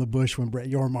beating around the bush when Brett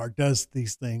Yormark does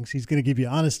these things. He's going to give you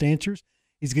honest answers.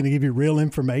 He's going to give you real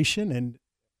information, and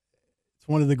it's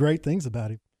one of the great things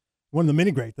about him. One of the many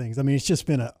great things. I mean, it's just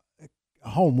been a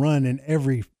home run in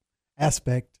every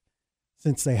aspect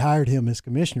since they hired him as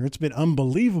commissioner. It's been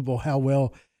unbelievable how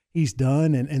well he's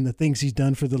done and the things he's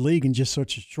done for the league in just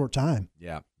such a short time.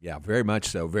 Yeah, very much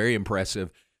so. Very impressive.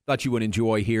 Thought you would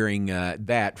enjoy hearing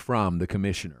that from the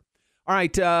commissioner. All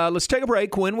right, let's take a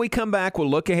break. When we come back, we'll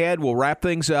look ahead. We'll wrap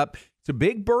things up. It's a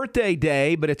big birthday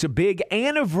day, but it's a big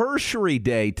anniversary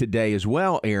day today as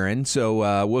well, Aaron.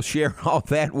 So we'll share all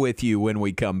that with you when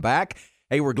we come back.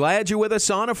 Hey, we're glad you're with us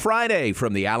on a Friday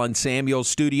from the Allen Samuels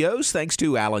Studios. Thanks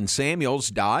to Allen Samuels,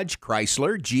 Dodge,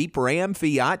 Chrysler, Jeep, Ram,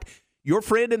 Fiat. Your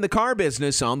friend in the car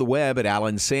business on the web at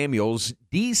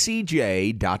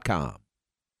AllenSamuelsDCJ.com.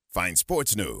 Find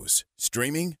sports news,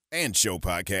 streaming, and show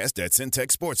podcast at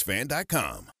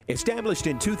CentexSportsFan.com. Established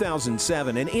in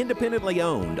 2007 and independently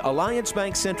owned, Alliance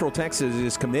Bank Central Texas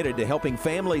is committed to helping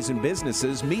families and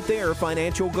businesses meet their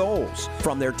financial goals.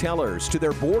 From their tellers to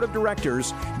their board of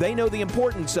directors, they know the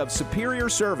importance of superior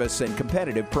service and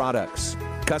competitive products.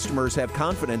 Customers have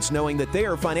confidence knowing that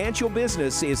their financial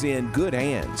business is in good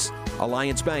hands.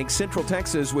 Alliance Bank Central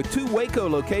Texas with 2 Waco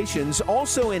locations,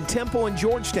 also in Temple and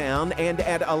Georgetown, and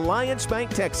at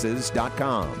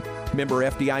AllianceBankTexas.com. Member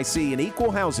FDIC and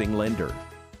equal housing lender.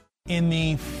 In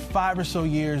the 5 or so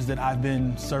years that I've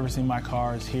been servicing my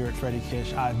cars here at Freddie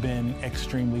Kish, I've been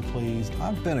extremely pleased.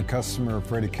 I've been a customer of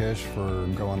Freddie Kish for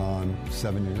going on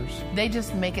 7 years. They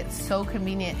just make it so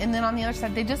convenient. And then on the other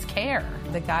side, they just care.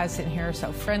 The guys in here are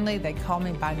so friendly. They call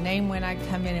me by name when I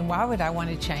come in, and why would I want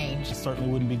to change? I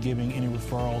certainly wouldn't be giving any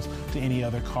referrals to any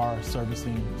other car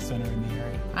servicing center in the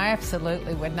area. I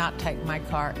absolutely would not take my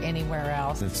car anywhere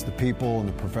else. It's the people and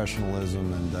the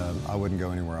professionalism, and I wouldn't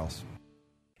go anywhere else.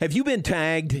 Have you been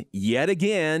tagged yet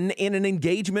again in an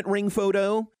engagement ring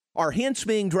photo? Are hints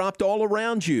being dropped all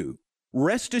around you?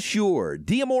 Rest assured,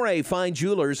 D'Amore Fine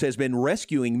Jewelers has been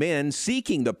rescuing men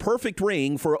seeking the perfect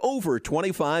ring for over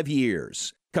 25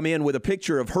 years. Come in with a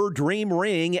picture of her dream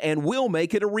ring and we'll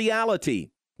make it a reality.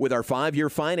 With our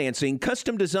 5-year financing,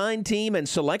 custom design team, and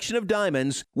selection of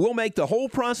diamonds, we'll make the whole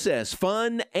process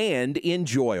fun and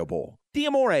enjoyable.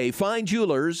 D'Amore Fine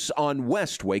Jewelers on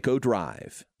West Waco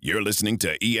Drive. You're listening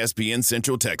to ESPN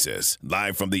Central Texas,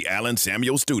 live from the Allen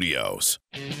Samuel Studios.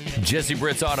 Jesse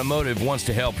Britt's Automotive wants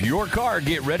to help your car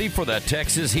get ready for the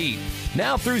Texas heat.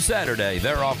 Now through Saturday,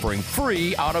 they're offering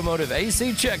free automotive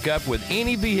AC checkup with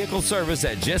any vehicle service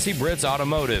at Jesse Britt's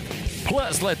Automotive.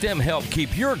 Plus, let them help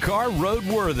keep your car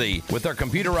roadworthy with their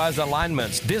computerized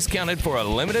alignments discounted for a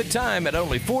limited time at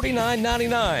only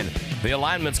 $49.99. The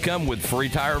alignments come with free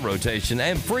tire rotation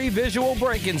and free visual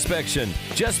brake inspection.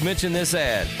 Just mention this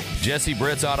ad. Jesse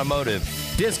Britt's Automotive.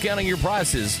 Discounting your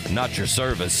prices, not your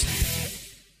service.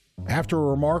 After a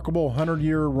remarkable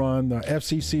 100-year run, the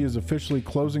FCC is officially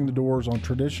closing the doors on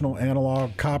traditional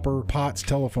analog copper POTS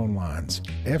telephone lines.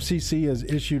 FCC has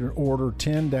issued an Order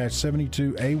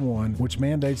 10-72A1, which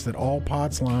mandates that all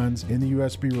POTS lines in the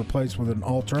U.S. be replaced with an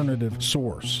alternative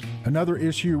source. Another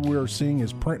issue we are seeing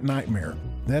is Print Nightmare.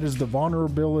 That is the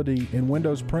vulnerability in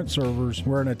Windows print servers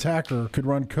where an attacker could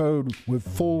run code with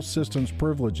full systems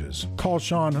privileges. Call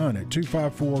Sean Hunt at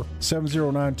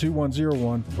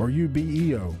 254-709-2101 or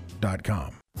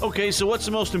ubeo.com. Okay, so what's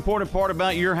the most important part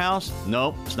about your house?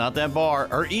 Nope, it's not that bar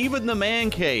or even the man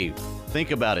cave.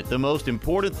 Think about it. The most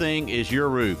important thing is your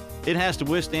roof. It has to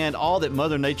withstand all that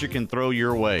Mother Nature can throw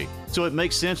your way. So it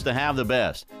makes sense to have the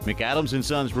best. McAdams &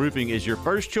 Sons Roofing is your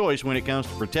first choice when it comes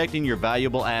to protecting your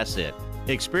valuable asset.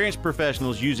 Experienced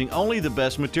professionals using only the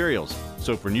best materials.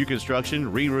 So for new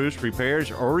construction, re-roofs,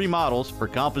 repairs, or remodels for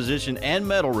composition and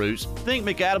metal roofs, think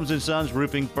McAdams & Sons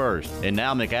Roofing first. And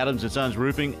now McAdams & Sons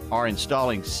Roofing are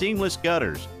installing seamless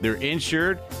gutters. They're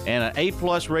insured and an A+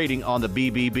 rating on the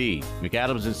BBB.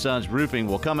 McAdams & Sons Roofing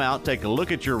will come out, take a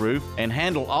look at your roof, and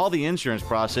handle all the insurance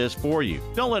process for you.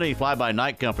 Don't let any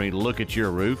fly-by-night company look at your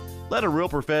roof. Let a real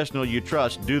professional you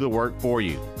trust do the work for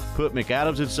you. Put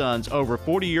McAdams & Sons over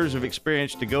 40 years of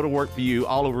experience to go to work for you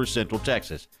all over Central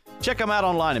Texas. Check them out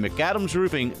online at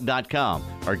McAdamsRoofing.com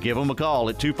or give them a call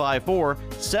at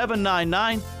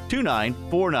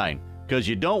 254-799-2949 because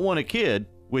you don't want a kid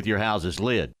with your house's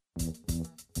lid.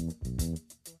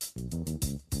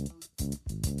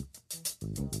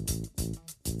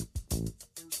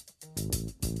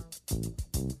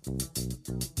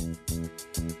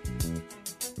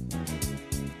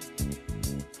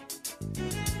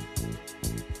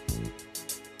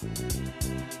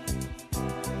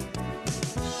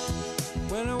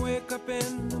 When I wake up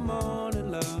in the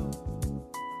morning, love,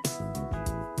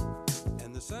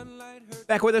 and the sunlight hurts.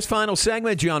 Back with this final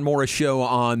segment, John Morris Show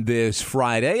on this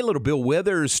Friday. A little Bill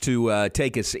Withers to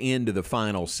take us into the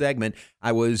final segment.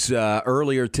 I was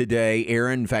earlier today,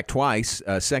 Aaron, in fact, twice.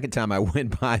 Second time I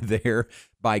went by there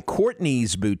by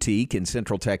Courtney's Boutique in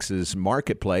Central Texas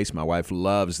Marketplace. My wife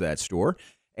loves that store.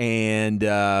 And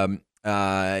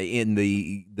in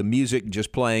the music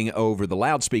just playing over the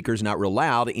loudspeakers, not real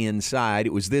loud inside,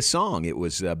 it was this song. It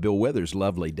was Bill Withers'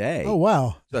 Lovely Day. Oh,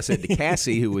 wow. So I said to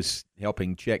Cassie, who was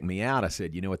helping check me out, I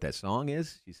said, you know what that song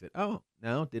is? She said, oh,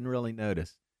 no, didn't really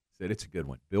notice. I said, it's a good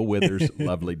one. Bill Withers'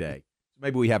 Lovely Day.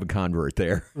 Maybe we have a convert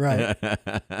there. Right.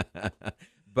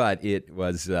 But it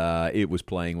was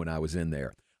playing when I was in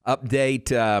there.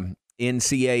 Update,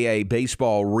 NCAA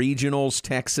baseball regionals,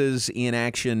 Texas in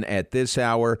action at this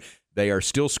hour. They are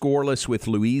still scoreless with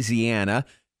Louisiana.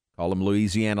 Call them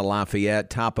Louisiana Lafayette.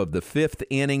 Top of the fifth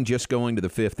inning, just going to the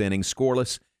fifth inning.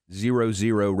 Scoreless,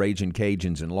 0-0 Ragin'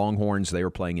 Cajuns and Longhorns. They are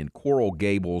playing in Coral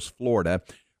Gables, Florida.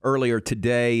 Earlier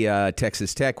today,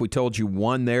 Texas Tech, we told you,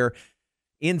 won their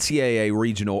NCAA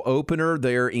regional opener.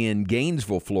 They're in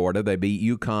Gainesville, Florida. They beat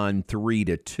UConn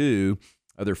 3-2.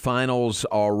 Other finals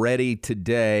already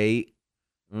today.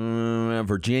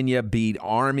 Virginia beat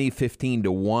Army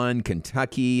 15-1.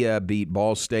 Kentucky beat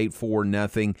Ball State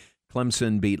 4-0.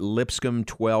 Clemson beat Lipscomb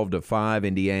 12-5.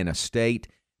 Indiana State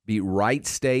beat Wright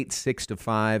State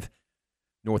 6-5.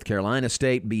 North Carolina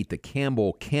State beat the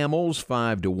Campbell Camels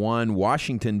 5-1.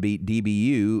 Washington beat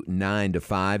DBU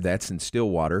 9-5. That's in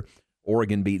Stillwater.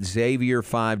 Oregon beat Xavier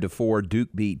 5-4. Duke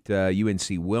beat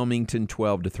UNC Wilmington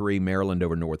 12-3. Maryland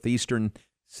over Northeastern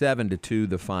 7-2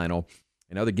 the final.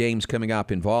 And other games coming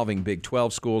up involving Big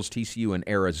 12 schools, TCU and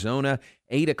Arizona.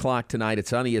 8 o'clock tonight.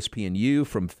 It's on ESPNU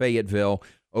from Fayetteville.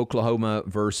 Oklahoma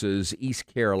versus East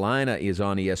Carolina is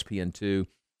on ESPN2.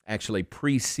 Actually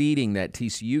preceding that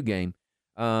TCU game.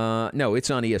 No, it's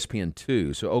on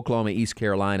ESPN2. So Oklahoma, East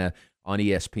Carolina on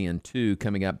ESPN2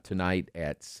 coming up tonight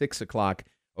at 6 o'clock.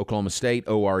 Oklahoma State,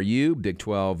 ORU, Big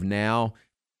 12 now.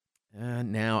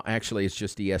 Now, actually, it's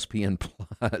just ESPN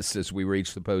Plus as we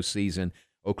reach the postseason.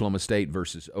 Oklahoma State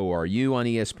versus ORU on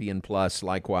ESPN Plus.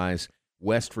 Likewise,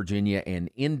 West Virginia and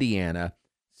Indiana,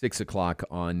 6 o'clock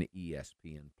on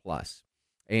ESPN Plus.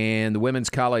 And the Women's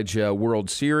College World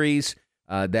Series,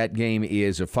 that game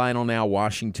is a final now.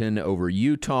 Washington over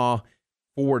Utah,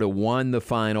 4-1 the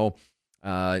final.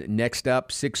 Next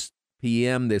up, 6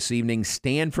 p.m. this evening,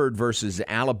 Stanford versus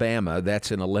Alabama. That's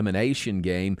an elimination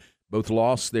game. Both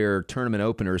lost their tournament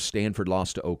openers. Stanford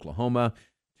lost to Oklahoma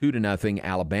 2-0.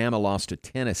 Alabama lost to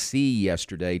Tennessee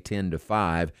yesterday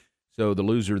 10-5. So the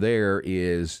loser there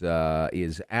is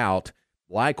out.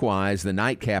 Likewise, the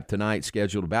nightcap tonight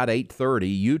scheduled about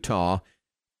 8:30. Utah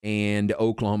and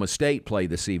Oklahoma State play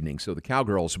this evening. So the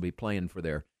Cowgirls will be playing for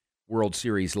their World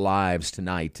Series lives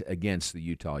tonight against the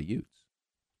Utah Utes.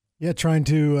 Yeah, trying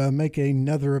to make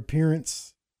another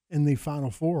appearance in the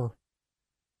Final Four,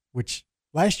 which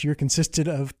last year consisted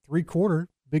of 3/4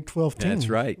 Big 12 teams. That's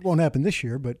right. It won't happen this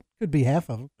year, but could be half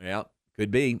of them. Yeah,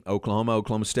 could be. Oklahoma,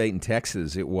 Oklahoma State, and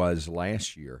Texas it was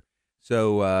last year.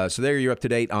 So there you're up to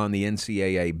date on the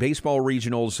NCAA baseball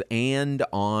regionals and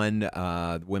on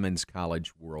Women's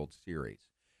College World Series.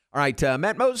 All right,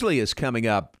 Matt Mosley is coming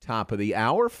up top of the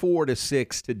hour, 4 to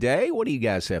 6 today. What do you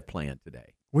guys have planned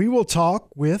today? We will talk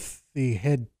with the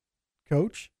head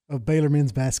coach of Baylor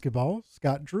men's basketball,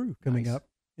 Scott Drew, coming up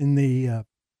in the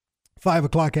 5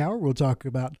 o'clock hour. We'll talk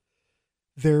about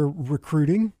their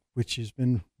recruiting, which has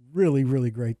been really,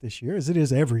 really great this year, as it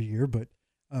is every year, but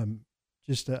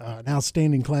just an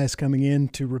outstanding class coming in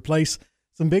to replace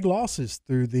some big losses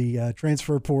through the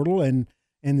transfer portal and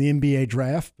the NBA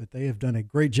draft. But they have done a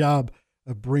great job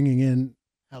of bringing in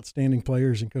outstanding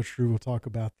players, and Coach Drew will talk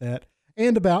about that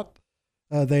and about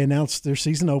they announced their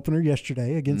season opener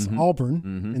yesterday against Auburn,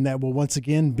 and that will once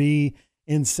again be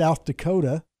in South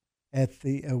Dakota at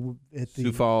the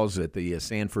Sioux Falls at the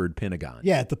Sanford Pentagon.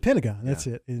 Yeah, at the Pentagon. That's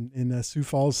it, in Sioux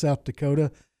Falls, South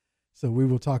Dakota. So we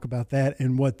will talk about that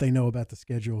and what they know about the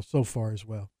schedule so far as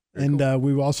well. Very cool.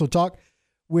 We will also talk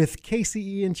with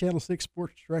KCEN Channel 6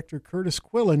 Sports Director Curtis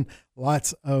Quillen.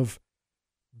 Lots of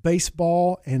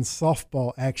baseball and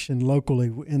softball action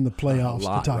locally in the playoffs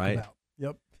to talk about.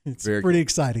 Yep. It's very pretty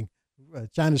exciting.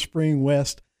 China Spring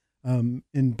West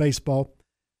in baseball.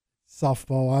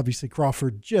 Softball, obviously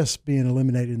Crawford just being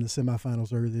eliminated in the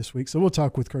semifinals earlier this week. So we'll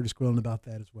talk with Curtis Quillen about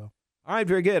that as well. All right,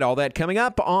 very good. All that coming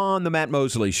up on the Matt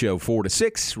Mosley Show, 4 to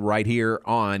 6, right here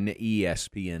on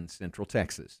ESPN Central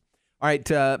Texas. All right,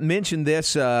 mention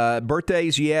this.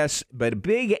 Birthdays, yes, but a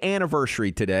big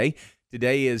anniversary today.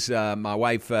 Today is my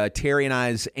wife Terry and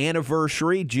I's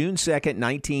anniversary. June 2nd,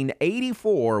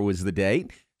 1984 was the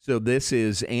date. So this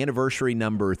is anniversary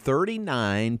number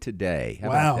 39 today. How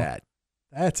about that?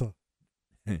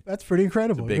 That's pretty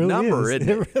incredible. It's a big number, isn't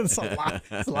it? It's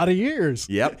a lot of years.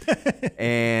 Yep.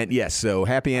 And yes, so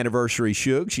happy anniversary,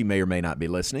 Shug. She may or may not be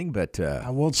listening, but I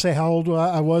won't say how old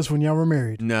I was when y'all were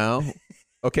married. No.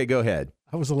 Okay, go ahead.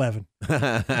 I was 11.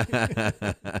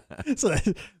 So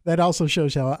that also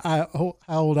shows how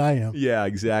old I am. Yeah,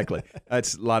 exactly.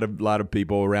 That's a lot of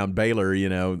people around Baylor,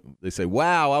 they say,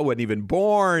 wow, I wasn't even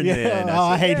born then.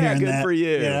 I hate hearing good that. For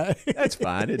you. Yeah. That's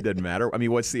fine. It doesn't matter. I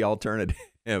mean, what's the alternative?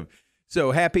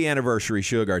 So happy anniversary,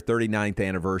 Shug, our 39th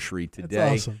anniversary today.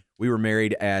 That's awesome. We were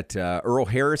married at Earl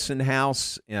Harrison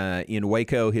House in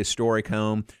Waco Historic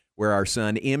Home, where our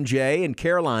son MJ and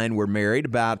Caroline were married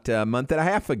about a month and a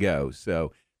half ago.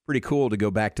 So pretty cool to go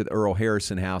back to the Earl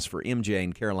Harrison House for MJ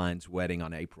and Caroline's wedding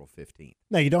on April 15th.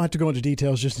 Now, you don't have to go into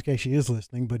details just in case she is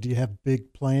listening, but do you have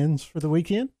big plans for the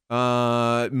weekend?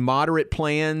 Moderate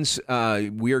plans.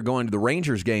 We are going to the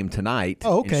Rangers game tonight.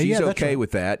 Oh, okay. And she's that's okay right.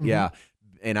 with that. Mm-hmm. Yeah.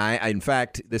 And I, in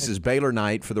fact, this is Baylor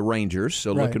night for the Rangers,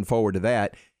 so looking forward to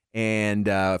that. And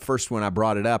first when I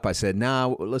brought it up, I said,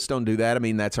 no, let's don't do that. I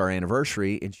mean, that's our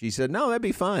anniversary. And she said, no, that'd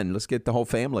be fun. Let's get the whole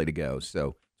family to go. So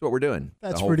that's what we're doing.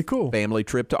 That's pretty cool. Family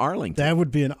trip to Arlington. That would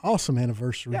be an awesome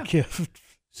anniversary gift.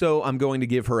 So I'm going to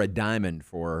give her a diamond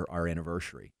for our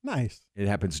anniversary. Nice. It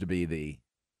happens to be the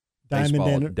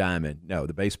Diamond. No,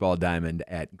 the baseball diamond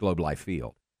at Globe Life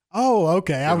Field. Oh,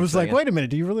 okay. I was like, saying? wait a minute.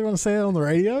 Do you really want to say that on the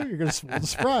radio? You're going to spoil the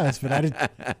surprise. But you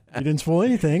didn't spoil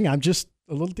anything. I'm just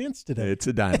a little dense today. It's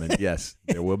a diamond. Yes,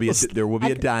 there will be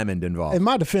a diamond involved. In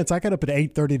my defense, I got up at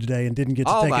 8:30 today and didn't get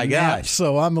to take a nap,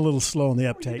 so I'm a little slow on the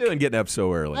uptake. What are you doing getting up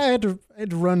so early? I had to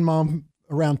run Mom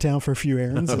around town for a few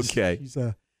errands. Okay.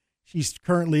 She's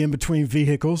currently in between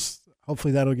vehicles.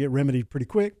 Hopefully that'll get remedied pretty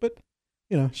quick. But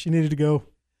she needed to go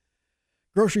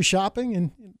grocery shopping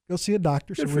and go see a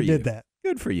doctor, so we did that.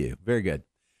 Good for you. Very good.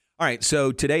 All right,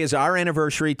 so today is our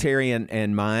anniversary, Terry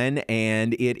and mine,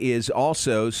 and it is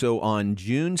also, on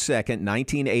June 2nd,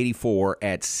 1984,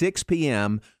 at 6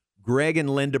 p.m., Greg and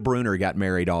Linda Bruner got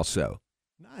married also.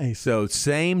 Nice. So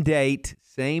same date,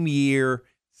 same year,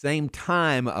 same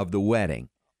time of the wedding.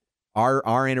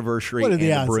 Our anniversary and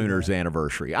the Bruners'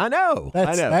 anniversary. I know.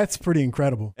 That's pretty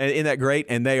incredible. Isn't that great?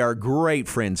 And they are great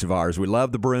friends of ours. We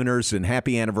love the Bruners, and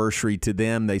happy anniversary to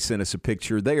them. They sent us a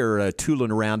picture. They are tooling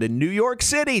around in New York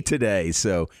City today,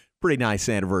 so pretty nice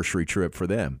anniversary trip for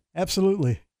them.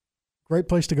 Absolutely. Great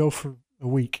place to go for a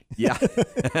week. Yeah.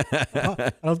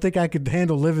 I don't think I could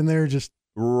handle living there, just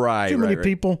too many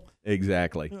people.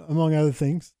 Exactly. Among other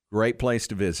things. Great place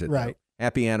to visit. Right. Though.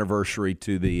 Happy anniversary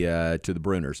to the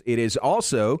Bruners. It is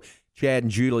also Chad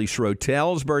and Julie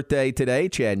Schrotel's birthday today.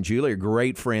 Chad and Julie are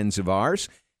great friends of ours.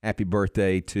 Happy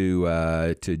birthday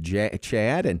to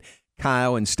Chad, and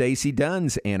Kyle and Stacy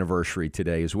Dunn's anniversary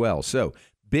today as well. So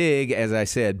big, as I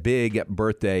said, big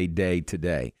birthday day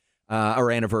today,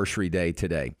 or anniversary day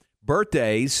today.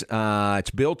 Birthdays, it's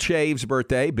Bill Chave's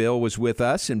birthday. Bill was with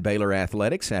us in Baylor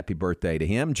Athletics. Happy birthday to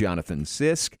him. Jonathan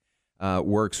Sisk.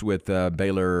 Works with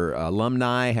Baylor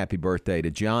alumni. Happy birthday to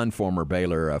John, former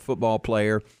Baylor football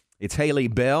player. It's Haley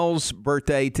Bell's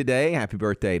birthday today. Happy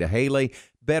birthday to Haley.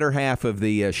 Better half of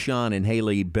the Sean and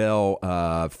Haley Bell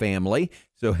family.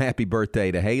 So happy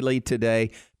birthday to Haley today.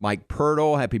 Mike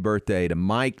Pirtle, happy birthday to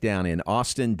Mike down in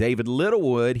Austin. David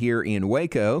Littlewood here in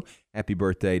Waco. Happy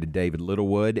birthday to David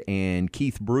Littlewood. And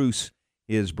Keith Bruce,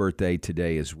 his birthday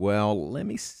today as well. Let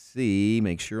me see,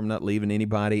 make sure I'm not leaving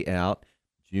anybody out.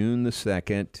 June the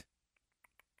 2nd.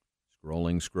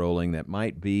 Scrolling. That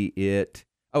might be it.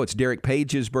 Oh, it's Derek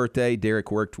Page's birthday.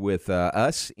 Derek worked with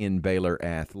us in Baylor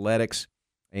Athletics.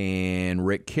 And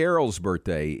Rick Carroll's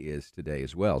birthday is today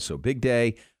as well. So big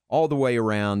day all the way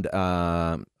around.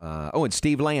 And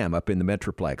Steve Lamb up in the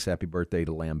Metroplex. Happy birthday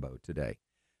to Lambeau today.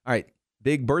 All right,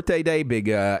 big birthday day, big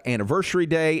anniversary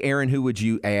day. Aaron, who would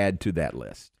you add to that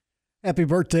list? Happy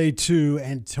birthday to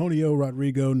Antonio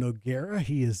Rodrigo Nogueira.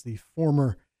 He is the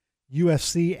former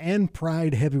UFC and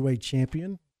Pride heavyweight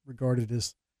champion, regarded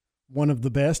as one of the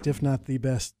best, if not the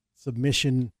best,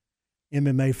 submission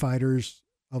MMA fighters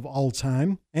of all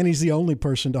time. And he's the only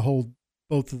person to hold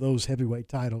both of those heavyweight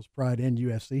titles, Pride and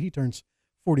UFC. He turns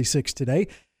 46 today.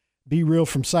 Be Real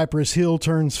from Cypress Hill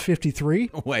turns 53.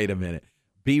 Wait a minute.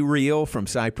 Be Real from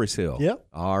Cypress Hill. Yep.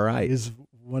 All right. Is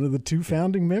one of the two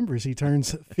founding members. He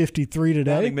turns 53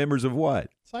 today. Founding members of what?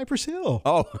 Cypress Hill.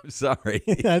 Oh, sorry.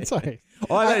 That's all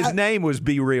right. His name was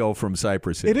Be Real from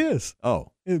Cypress Hill. It is.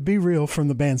 Oh. Be Real from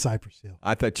the band Cypress Hill.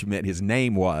 I thought you meant his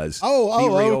name was.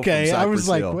 Okay. I was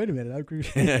like, Hill. wait a minute. I agree.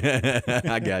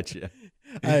 I got you.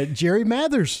 Jerry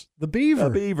Mathers, the Beaver.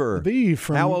 The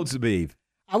Beaver. How old's the Beaver?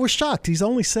 I was shocked. He's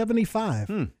only 75.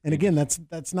 And again,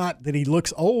 that's not that he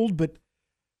looks old, but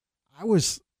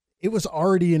it was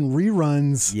already in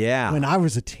reruns when I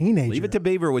was a teenager. Leave It to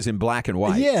Beaver was in black and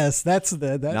white. Yes, that's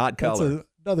not color. That's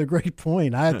another great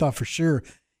point. I thought for sure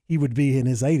he would be in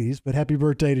his 80s, but happy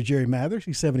birthday to Jerry Mathers.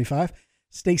 He's 75.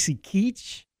 Stacy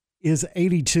Keach is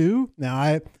 82.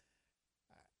 Now,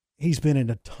 he's been in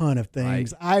a ton of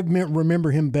things. Right. I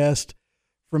remember him best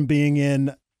from being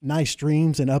in Nice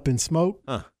Dreams and Up in Smoke.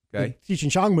 Okay. The Cheech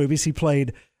and Chong movies. He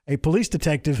played a police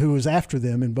detective who was after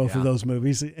them in both of those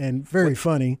movies, and very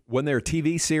funny. Wasn't there a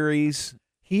TV series?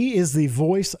 He is the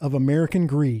voice of American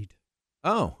Greed.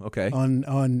 Oh, okay.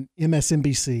 On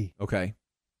MSNBC. Okay.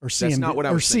 Or That's not what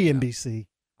I was CNBC.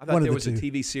 I thought there was a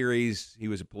TV series. He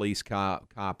was a police cop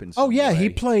in some way.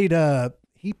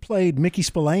 He played Mickey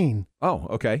Spillane. Oh,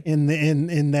 okay.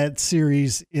 In that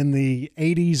series in the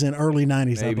 80s and early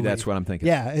 90s. Maybe that's what I'm thinking.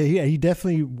 Yeah, he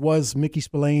definitely was Mickey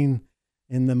Spillane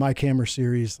in the Mike Hammer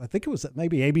series. I think it was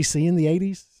maybe ABC in the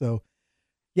 80s. So,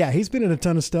 yeah, he's been in a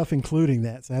ton of stuff, including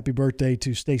that. So happy birthday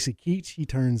to Stacy Keach. He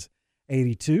turns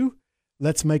 82.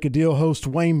 Let's Make a Deal host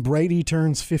Wayne Brady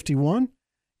turns 51.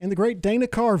 And the great Dana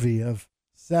Carvey of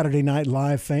Saturday Night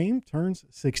Live fame turns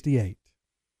 68.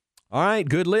 All right,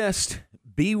 good list.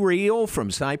 Be Real from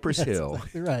Cypress Hill.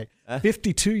 Exactly right.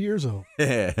 52 years old.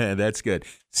 That's good.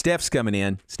 Steph's coming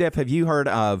in. Steph, have you heard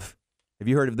of Have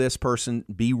you heard of this person,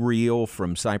 Be Real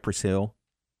from Cypress Hill?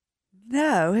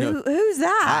 No, who's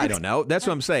that? I don't know. That's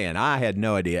what I'm saying. I had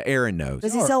no idea. Aaron knows.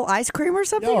 Does he sell ice cream or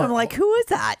something? I'm like, who is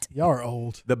that? Y'all are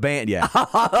old. The band, yeah.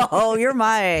 Oh, you're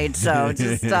my age, so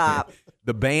just stop.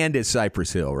 The band is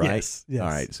Cypress Hill, right? Yes. All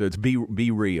right, so it's Be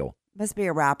Real. Must be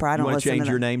a rapper. I don't want to listen change to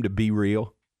your name to Be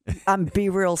Real? Be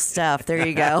Real Steph. There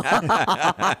you go.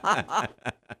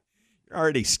 You're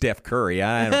already Steph Curry.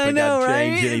 I don't think know, I'd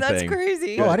change right? anything. That's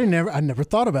crazy. Oh, I never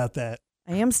thought about that.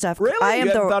 I am Steph. Really? I am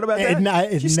you hadn't thought about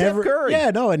that? It She's never, Steph Curry.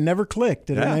 Yeah, no, it never clicked.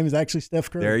 And Yeah. her name is actually Steph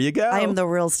Curry. There you go. I am the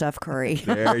real Steph Curry.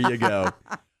 There you go.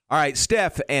 All right,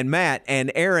 Steph and Matt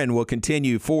and Aaron will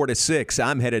continue 4 to 6.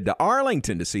 I'm headed to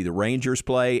Arlington to see the Rangers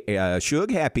play.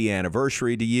 Shug, happy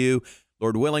anniversary to you.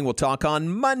 Lord willing, we'll talk on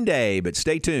Monday, but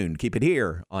stay tuned. Keep it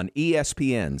here on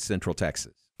ESPN Central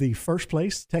Texas. The first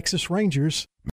place Texas Rangers